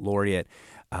second poet laureate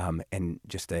and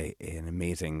just an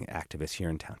amazing activist here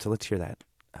in town. So let's hear that.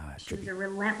 She was a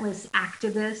relentless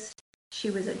activist. She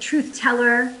was a truth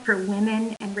teller for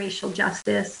women and racial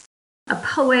justice, a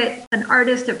poet, an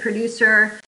artist, a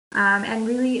producer, and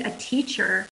really a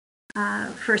teacher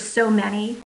for so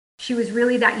many. She was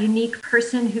really that unique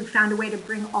person who found a way to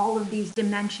bring all of these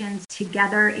dimensions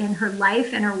together in her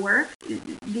life and her work.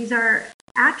 These are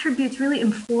attributes really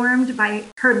informed by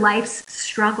her life's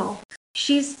struggle.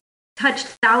 She's touched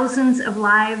thousands of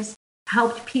lives,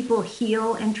 helped people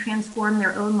heal and transform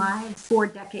their own lives for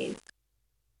decades.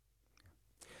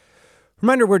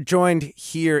 Reminder, we're joined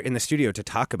here in the studio to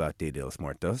talk about Dia de los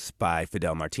Muertos by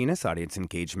Fidel Martinez, audience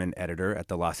engagement editor at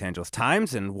the Los Angeles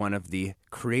Times and one of the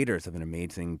creators of an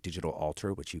amazing digital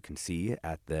altar, which you can see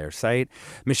at their site.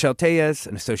 Michelle Tellez,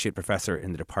 an associate professor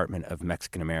in the Department of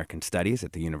Mexican American Studies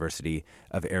at the University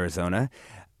of Arizona.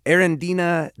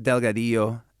 Erendina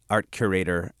Delgadillo, art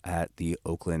curator at the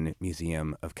Oakland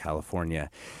Museum of California.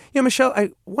 Michelle,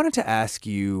 I wanted to ask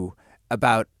you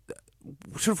about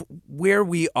sort of where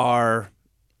we are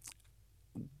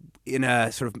in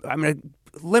a sort of, I'm going to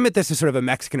limit this to sort of a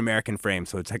Mexican-American frame,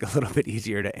 so it's like a little bit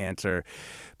easier to answer.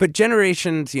 But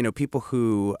generations, people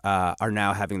who are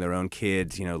now having their own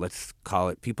kids, let's call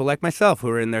it people like myself who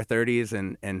are in their 30s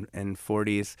and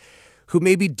 40s, who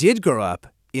maybe did grow up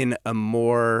in a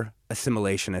more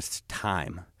assimilationist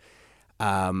time.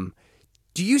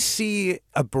 Do you see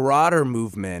a broader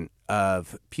movement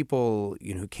of people,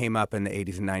 who came up in the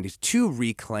 80s and 90s to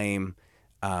reclaim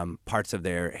parts of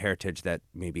their heritage that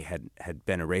maybe had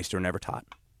been erased or never taught?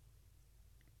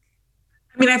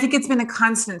 I mean, I think it's been a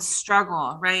constant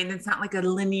struggle, right? And it's not like a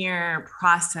linear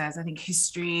process. I think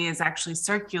history is actually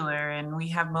circular, and we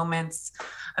have moments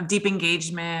of deep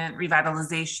engagement,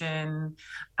 revitalization,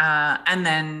 and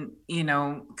then,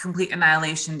 complete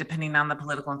annihilation depending on the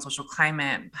political and social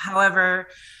climate. However,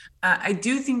 I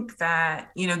do think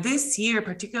that, this year,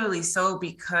 particularly so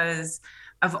because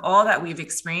of all that we've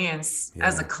experienced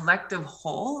as a collective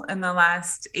whole in the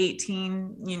last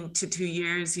 18 to 2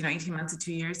 years, 18 months to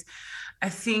 2 years, I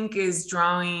think is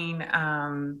drawing,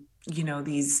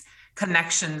 these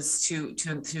connections to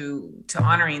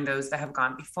honoring those that have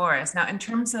gone before us. Now, in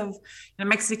terms of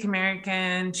Mexican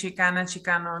American, Chicana,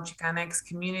 Chicano, Chicanx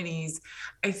communities,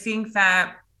 I think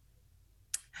that,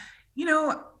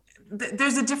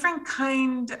 there's a different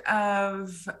kind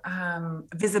of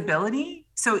visibility.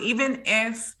 So even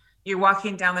if you're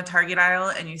walking down the Target aisle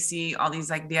and you see all these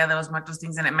like Dia de los Muertos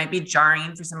things, and it might be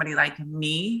jarring for somebody like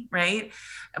me, right?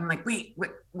 I'm like, wait,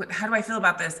 what, how do I feel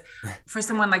about this? For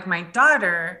someone like my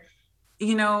daughter,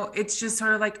 it's just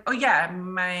sort of like, oh yeah,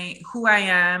 who I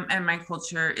am and my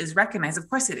culture is recognized. Of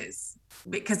course it is,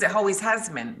 because it always has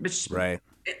been. But right.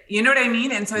 You know what I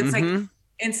mean? And so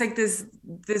it's like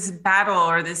this battle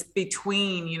or this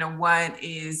between, what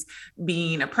is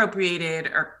being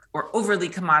appropriated or overly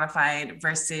commodified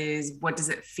versus what does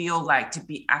it feel like to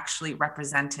be actually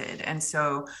represented. And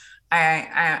so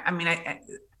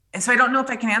so I don't know if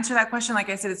I can answer that question. Like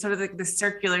I said, it's sort of like the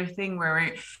circular thing where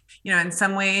we're, in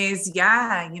some ways,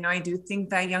 I do think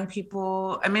that young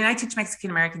people, I teach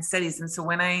Mexican American studies. And so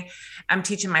when I'm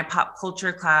teaching my pop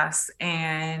culture class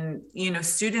and,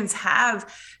 students have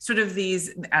sort of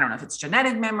these, I don't know if it's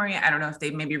genetic memory. I don't know if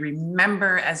they maybe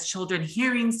remember as children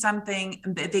hearing something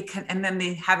that they can, and then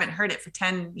they haven't heard it for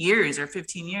 10 years or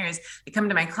 15 years. They come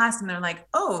to my class and they're like,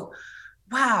 oh,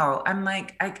 wow, I'm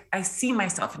like, I see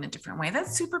myself in a different way.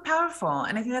 That's super powerful.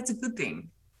 And I think that's a good thing.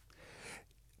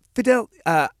 Fidel,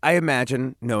 I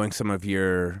imagine, knowing some of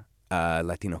your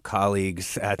Latino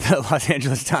colleagues at the Los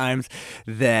Angeles Times,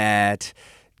 that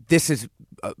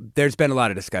there's been a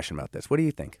lot of discussion about this. What do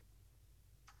you think?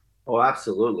 Oh,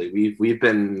 absolutely. We've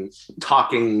been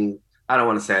talking, I don't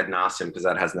want to say ad nauseum because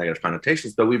that has negative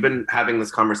connotations, but we've been having this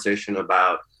conversation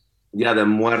about Dia de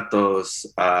Muertos,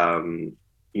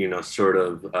 sort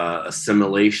of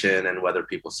assimilation and whether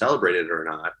people celebrate it or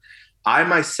not. I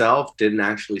myself didn't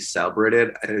actually celebrate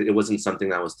it. It wasn't something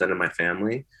that was done in my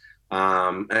family.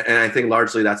 And I think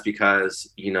largely that's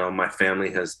because, my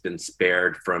family has been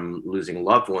spared from losing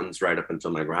loved ones right up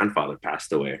until my grandfather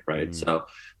passed away, right? Mm. So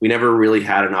we never really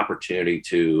had an opportunity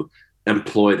to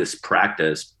employ this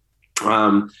practice.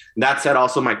 That said,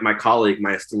 also my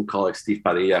esteemed colleague, Steve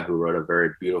Padilla, who wrote a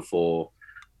very beautiful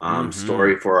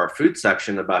story for our food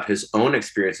section about his own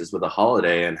experiences with the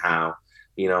holiday and how,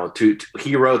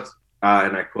 he wrote,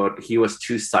 and I quote, he was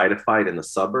too sightified in the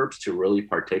suburbs to really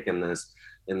partake in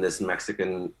this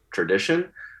Mexican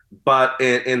tradition. But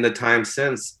in the time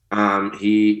since,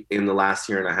 in the last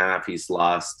year and a half, he's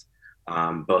lost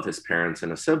both his parents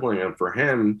and a sibling. And for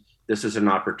him, this is an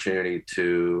opportunity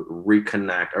to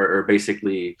reconnect or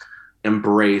basically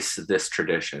embrace this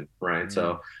tradition, right? Mm.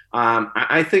 So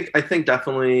I think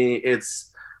definitely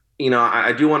it's,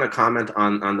 I do want to comment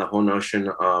on the whole notion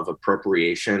of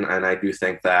appropriation. And I do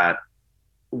think that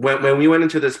when we went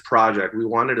into this project, we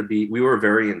were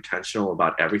very intentional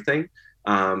about everything,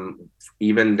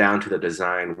 even down to the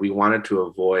design. We wanted to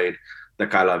avoid the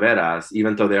calaveras,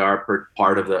 even though they are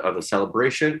part of the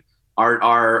celebration.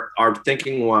 Our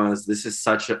thinking was this is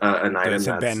such an item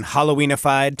that's been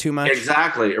Halloweenified too much.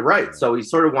 Exactly, right. So we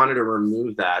sort of wanted to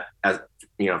remove that as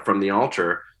from the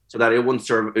altar so that it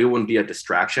wouldn't be a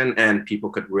distraction and people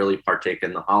could really partake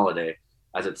in the holiday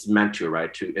as it's meant to,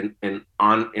 right? In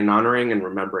honoring and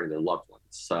remembering their loved ones.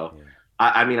 So yeah.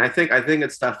 I think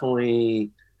it's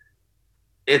definitely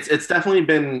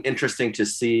been interesting to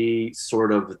see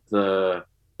sort of the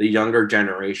younger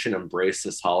generation embrace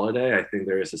this holiday. I think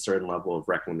there is a certain level of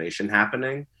reclamation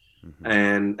happening.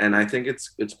 Mm-hmm. And I think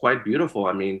it's quite beautiful.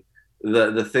 I mean,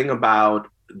 the thing about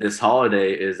this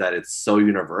holiday is that it's so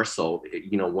universal.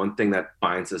 One thing that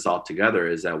binds us all together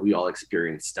is that we all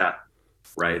experience death,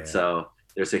 right? Yeah. So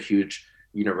there's a huge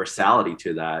universality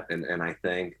to that. And I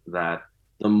think that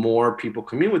the more people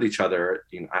commune with each other,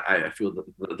 I feel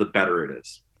the better it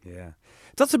is. Yeah.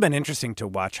 It's also been interesting to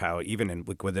watch how even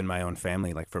within my own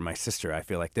family, like for my sister, I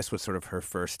feel like this was sort of her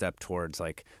first step towards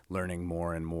like learning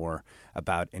more and more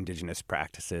about indigenous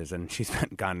practices. And she's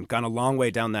gone a long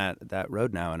way down that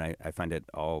road now. And I find it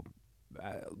all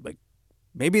like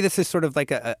maybe this is sort of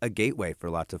like a gateway for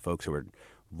lots of folks who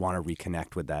want to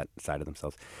reconnect with that side of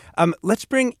themselves. Let's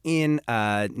bring in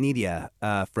Nidia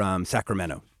from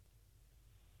Sacramento.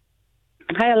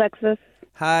 Hi, Alexis.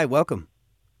 Hi, welcome.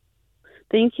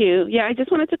 Thank you. Yeah, I just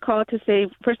wanted to call to say,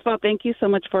 first of all, thank you so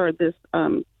much for this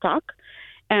talk.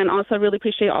 And also really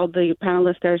appreciate all the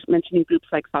panelists there mentioning groups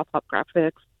like Self Help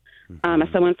Graphics. As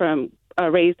someone from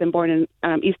raised and born in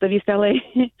east of East LA,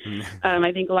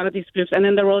 I think a lot of these groups, and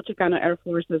then the Royal Chicano Air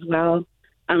Force as well.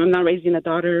 I'm now raising a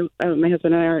daughter. My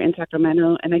husband and I are in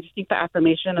Sacramento. And I just think the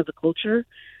affirmation of the culture.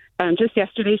 Just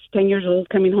yesterday, she's 10 years old,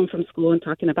 coming home from school and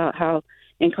talking about how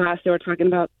in class they were talking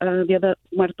about Dia de los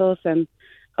Muertos and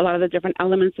a lot of the different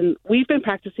elements. And we've been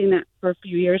practicing that for a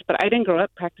few years, but I didn't grow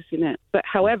up practicing it. But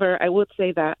however, I would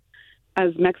say that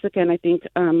as Mexican, I think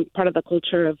part of the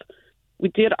culture of we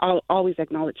did always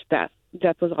acknowledge death.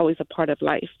 Death was always a part of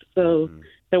life. So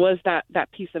there was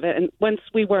that piece of it. And once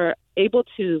we were able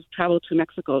to travel to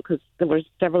Mexico, because there were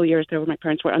several years there where my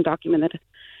parents were undocumented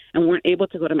and weren't able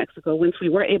to go to Mexico. Once we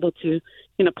were able to,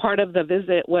 part of the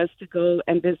visit was to go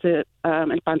and visit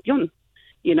El Panteón.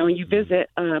 And you visit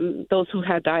those who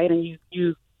had died, and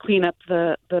you clean up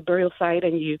the burial site,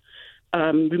 and you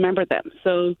remember them.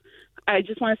 So I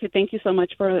just want to say thank you so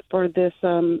much for this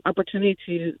opportunity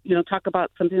to talk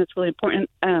about something that's really important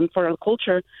for our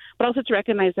culture, but also to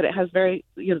recognize that it has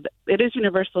it is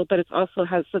universal, but it also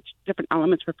has such different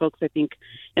elements for folks. I think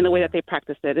in the way that they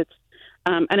practice it. It's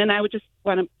and then I would just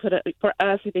want to put it for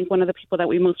us. I think one of the people that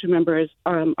we most remember is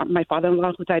my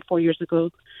father-in-law, who died 4 years ago,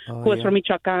 who was from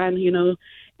Michoacan.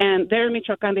 And there in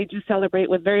Michoacan they do celebrate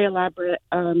with very elaborate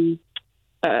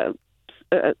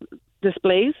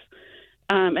displays.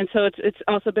 And so it's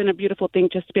also been a beautiful thing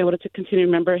just to be able to continue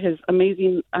to remember his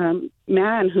amazing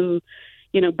man who,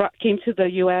 came to the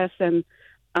U.S. and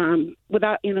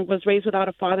was raised without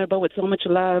a father, but with so much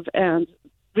love, and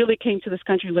really came to this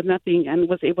country with nothing and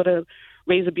was able to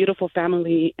raise a beautiful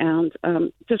family. And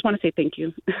just want to say thank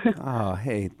you. Oh,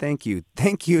 hey, thank you.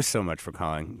 Thank you so much for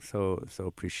calling. So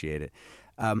appreciate it.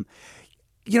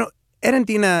 Ed and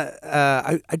Dina,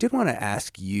 I did want to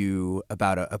ask you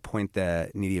about a point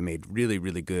that Nidia made, really,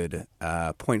 really good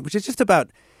point, which is just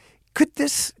about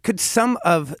could some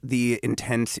of the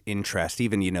intense interest,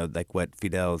 even, like what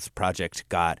Fidel's project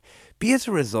got, be as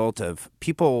a result of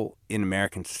people in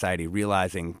American society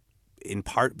realizing, in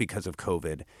part because of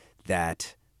COVID,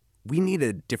 that we need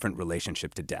a different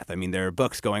relationship to death. I mean, there are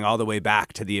books going all the way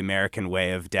back to the American way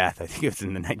of death. I think it was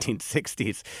in the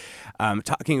 1960s,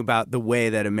 talking about the way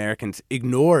that Americans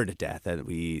ignored death, that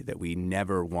we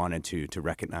never wanted to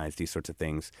recognize these sorts of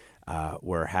things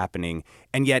were happening.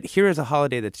 And yet here is a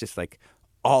holiday that's just like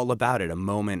all about it, a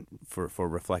moment for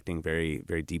reflecting very,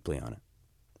 very deeply on it.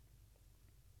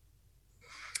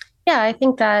 Yeah, I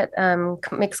think that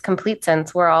makes complete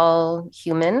sense. We're all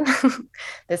human.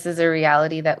 This is a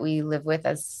reality that we live with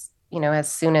as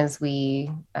soon as we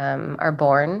are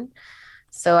born.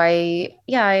 So I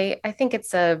think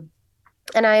it's and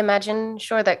I imagine,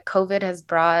 sure, that COVID has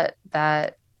brought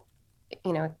that,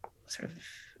 sort of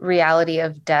reality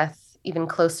of death even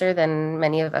closer than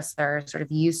many of us are sort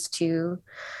of used to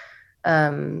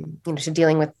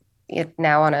dealing with it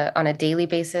now on a daily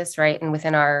basis, right? And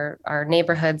within our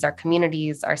neighborhoods, our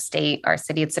communities, our state, our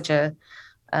city, it's such a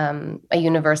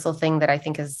universal thing that I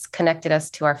think has connected us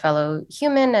to our fellow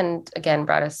human, and again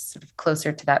brought us sort of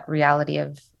closer to that reality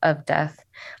of death.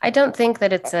 I don't think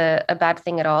that it's a bad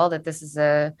thing at all, that this is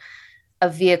a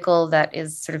vehicle that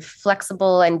is sort of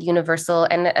flexible and universal,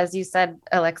 and as you said,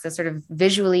 Alexa, sort of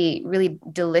visually really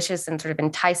delicious and sort of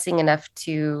enticing enough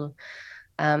to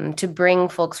bring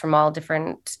folks from all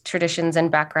different traditions and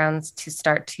backgrounds to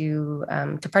start to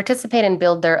participate and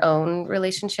build their own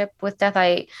relationship with death.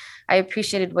 I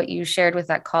appreciated what you shared with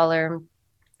that caller,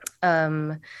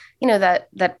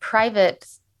 that private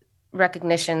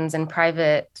recognitions and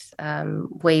private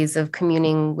ways of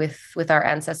communing with our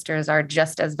ancestors are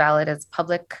just as valid as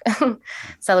public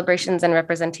celebrations and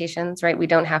representations, right? We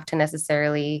don't have to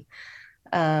necessarily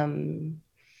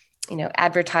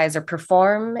advertise or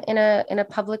perform in a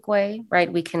public way,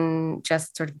 right? We can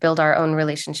just sort of build our own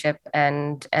relationship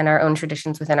and our own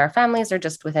traditions within our families, or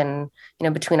just within,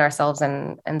 between ourselves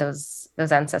and those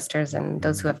ancestors and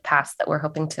those who have passed that we're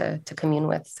hoping to commune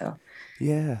with. So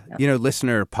yeah.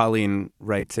 Listener Pauline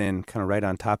writes in kind of right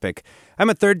on topic. I'm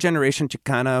a third generation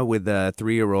Chicana with a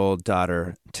 3-year-old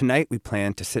daughter. Tonight we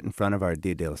plan to sit in front of our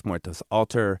Dia de los Muertos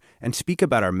altar and speak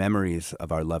about our memories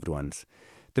of our loved ones.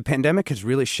 The pandemic has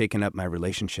really shaken up my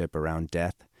relationship around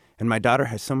death, and my daughter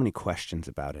has so many questions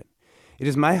about it. It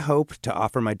is my hope to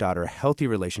offer my daughter a healthy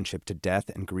relationship to death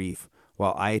and grief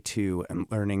while I, too, am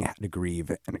learning how to grieve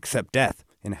and accept death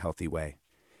in a healthy way.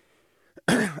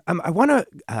 I want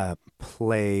to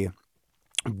play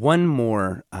one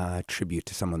more tribute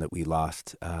to someone that we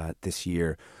lost this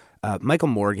year. Michael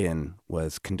Morgan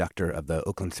was conductor of the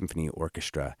Oakland Symphony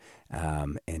Orchestra,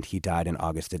 and he died in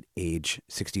August at age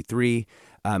 63.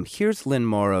 Here's Lynn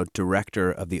Morrow,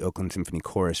 director of the Oakland Symphony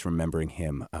Chorus, remembering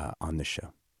him on the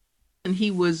show. And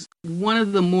he was one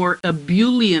of the more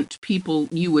ebullient people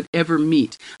you would ever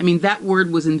meet. I mean, that word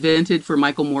was invented for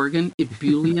Michael Morgan,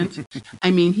 ebullient.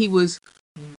 I mean, he was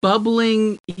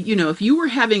bubbling. You know, if you were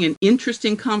having an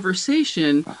interesting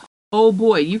conversation, oh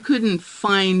boy, you couldn't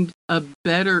find a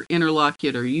better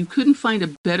interlocutor. You couldn't find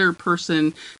a better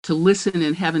person to listen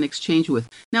and have an exchange with.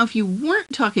 Now, if you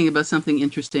weren't talking about something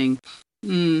interesting,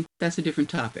 that's a different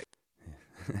topic.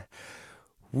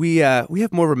 We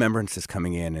have more remembrances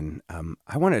coming in, and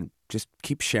I want to just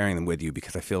keep sharing them with you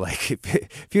because I feel like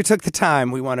if you took the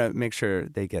time, we want to make sure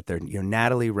they get there. You know,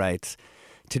 Natalie writes,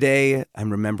 "Today,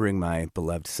 I'm remembering my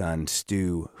beloved son,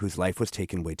 Stu, whose life was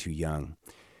taken way too young.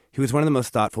 He was one of the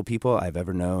most thoughtful people I've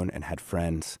ever known and had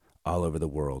friends all over the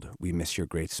world. We miss your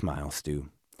great smile, Stu."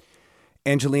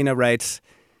 Angelina writes,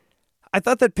 "I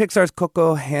thought that Pixar's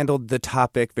Coco handled the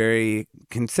topic very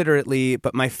considerately,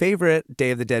 but my favorite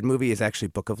Day of the Dead movie is actually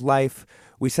Book of Life.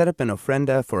 We set up an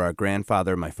ofrenda for our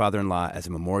grandfather, my father-in-law, as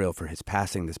a memorial for his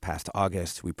passing this past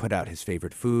August. We put out his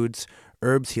favorite foods,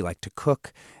 herbs he liked to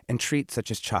cook, and treats such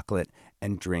as chocolate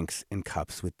and drinks in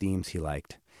cups with themes he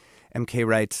liked." MK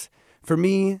writes, "For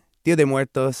me, Dia de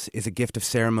Muertos is a gift of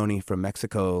ceremony from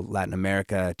Mexico, Latin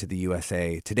America to the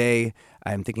USA. Today,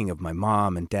 I am thinking of my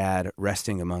mom and dad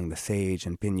resting among the sage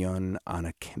and piñon on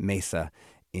a mesa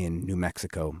in New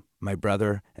Mexico, my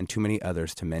brother, and too many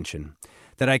others to mention.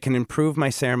 That I can improve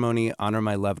my ceremony, honor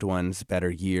my loved ones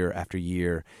better year after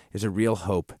year is a real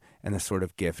hope and the sort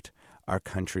of gift our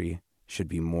country should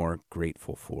be more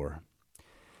grateful for."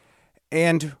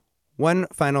 And one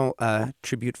final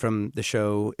tribute from the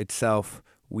show itself.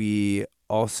 We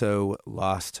also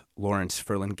lost Lawrence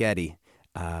Ferlinghetti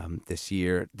this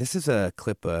year. This is a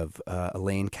clip of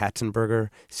Elaine Katzenberger,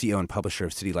 CEO and publisher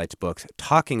of City Lights Books,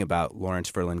 talking about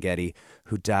Lawrence Ferlinghetti,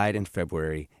 who died in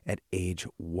February at age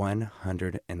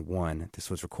 101. This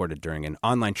was recorded during an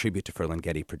online tribute to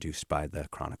Ferlinghetti produced by The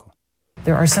Chronicle.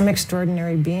 There are some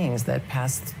extraordinary beings that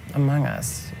passed among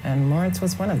us, and Lawrence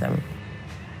was one of them.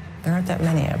 There aren't that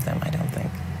many of them, I don't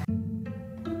think.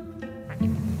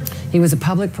 He was a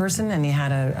public person, and he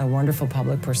had a wonderful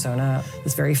public persona,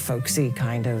 this very folksy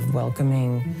kind of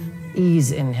welcoming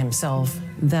ease in himself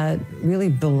that really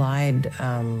belied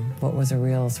what was a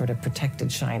real sort of protected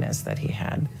shyness that he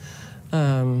had.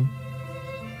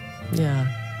 Yeah.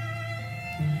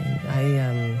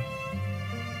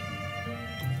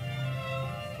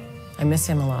 I miss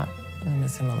him a lot. I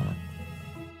miss him a lot.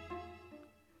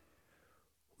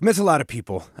 Miss a lot of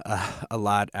people a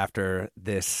lot after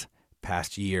this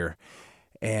past year.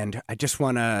 And I just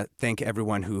want to thank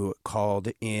everyone who called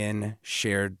in,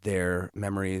 shared their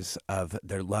memories of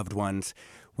their loved ones.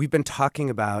 We've been talking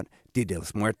about Dia de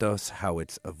los Muertos, how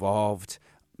it's evolved,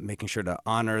 making sure to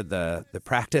honor the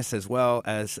practice as well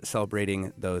as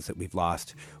celebrating those that we've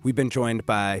lost. We've been joined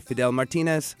by Fidel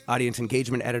Martinez, audience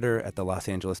engagement editor at the Los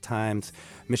Angeles Times,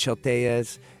 Michelle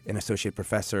Tellez, an associate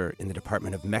professor in the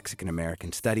Department of Mexican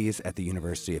American Studies at the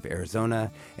University of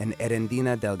Arizona, and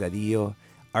Erendina Delgadillo,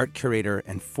 art curator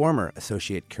and former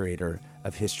associate curator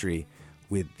of history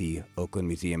with the Oakland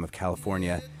Museum of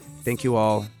California. Thank you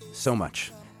all so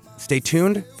much. Stay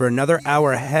tuned for another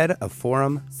hour ahead of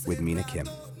Forum with Mina Kim.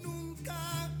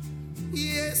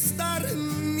 Y estar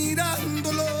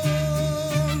mirándolo,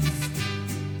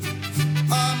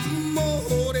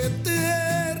 amor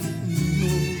eterno,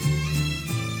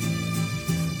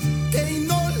 que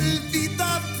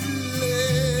inolvidable,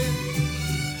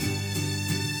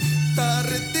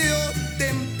 tarde o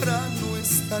temprano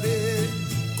estaré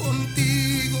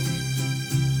contigo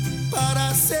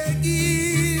para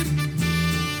seguir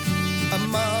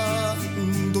amándonos.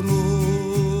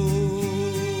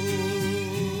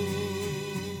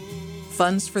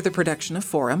 Funds for the production of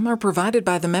Forum are provided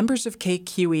by the members of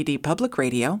KQED Public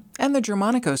Radio and the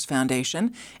Germanicos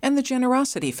Foundation and the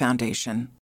Generosity Foundation.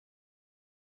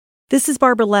 This is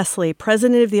Barbara Leslie,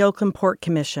 President of the Oakland Port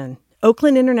Commission.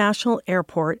 Oakland International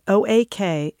Airport,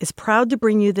 OAK, is proud to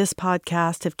bring you this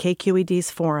podcast of KQED's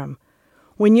Forum.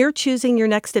 When you're choosing your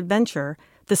next adventure,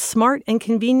 the smart and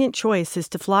convenient choice is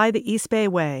to fly the East Bay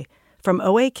Way from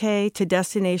OAK to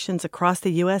destinations across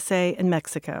the USA and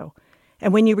Mexico.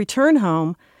 And when you return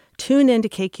home, tune in to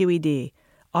KQED,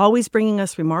 always bringing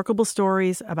us remarkable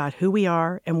stories about who we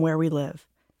are and where we live.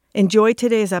 Enjoy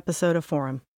today's episode of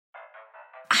Forum.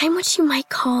 I'm what you might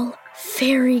call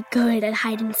very good at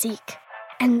hide and seek.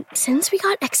 And since we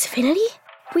got Xfinity,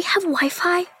 we have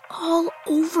Wi-Fi all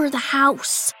over the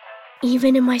house,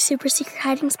 even in my super secret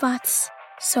hiding spots.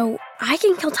 So I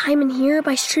can kill time in here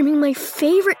by streaming my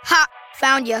favorite... Ha!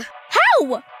 Found you.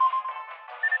 How?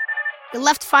 You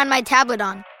left Find My tablet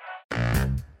on.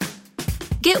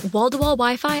 Get wall-to-wall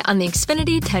Wi-Fi on the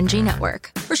Xfinity 10G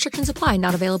network. Restrictions apply.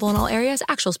 Not available in all areas.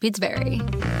 Actual speeds vary.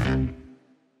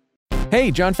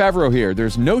 Hey, John Favreau here.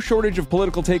 There's no shortage of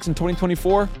political takes in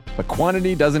 2024, but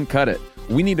quantity doesn't cut it.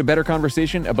 We need a better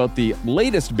conversation about the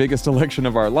latest, biggest election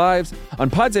of our lives. On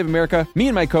Pod Save America, me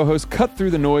and my co-hosts cut through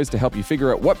the noise to help you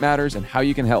figure out what matters and how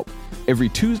you can help. Every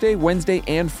Tuesday, Wednesday,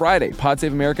 and Friday, Pod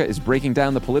Save America is breaking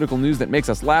down the political news that makes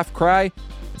us laugh, cry,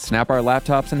 and snap our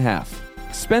laptops in half.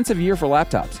 Expensive year for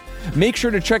laptops. Make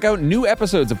sure to check out new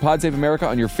episodes of Pod Save America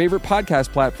on your favorite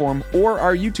podcast platform or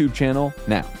our YouTube channel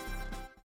now.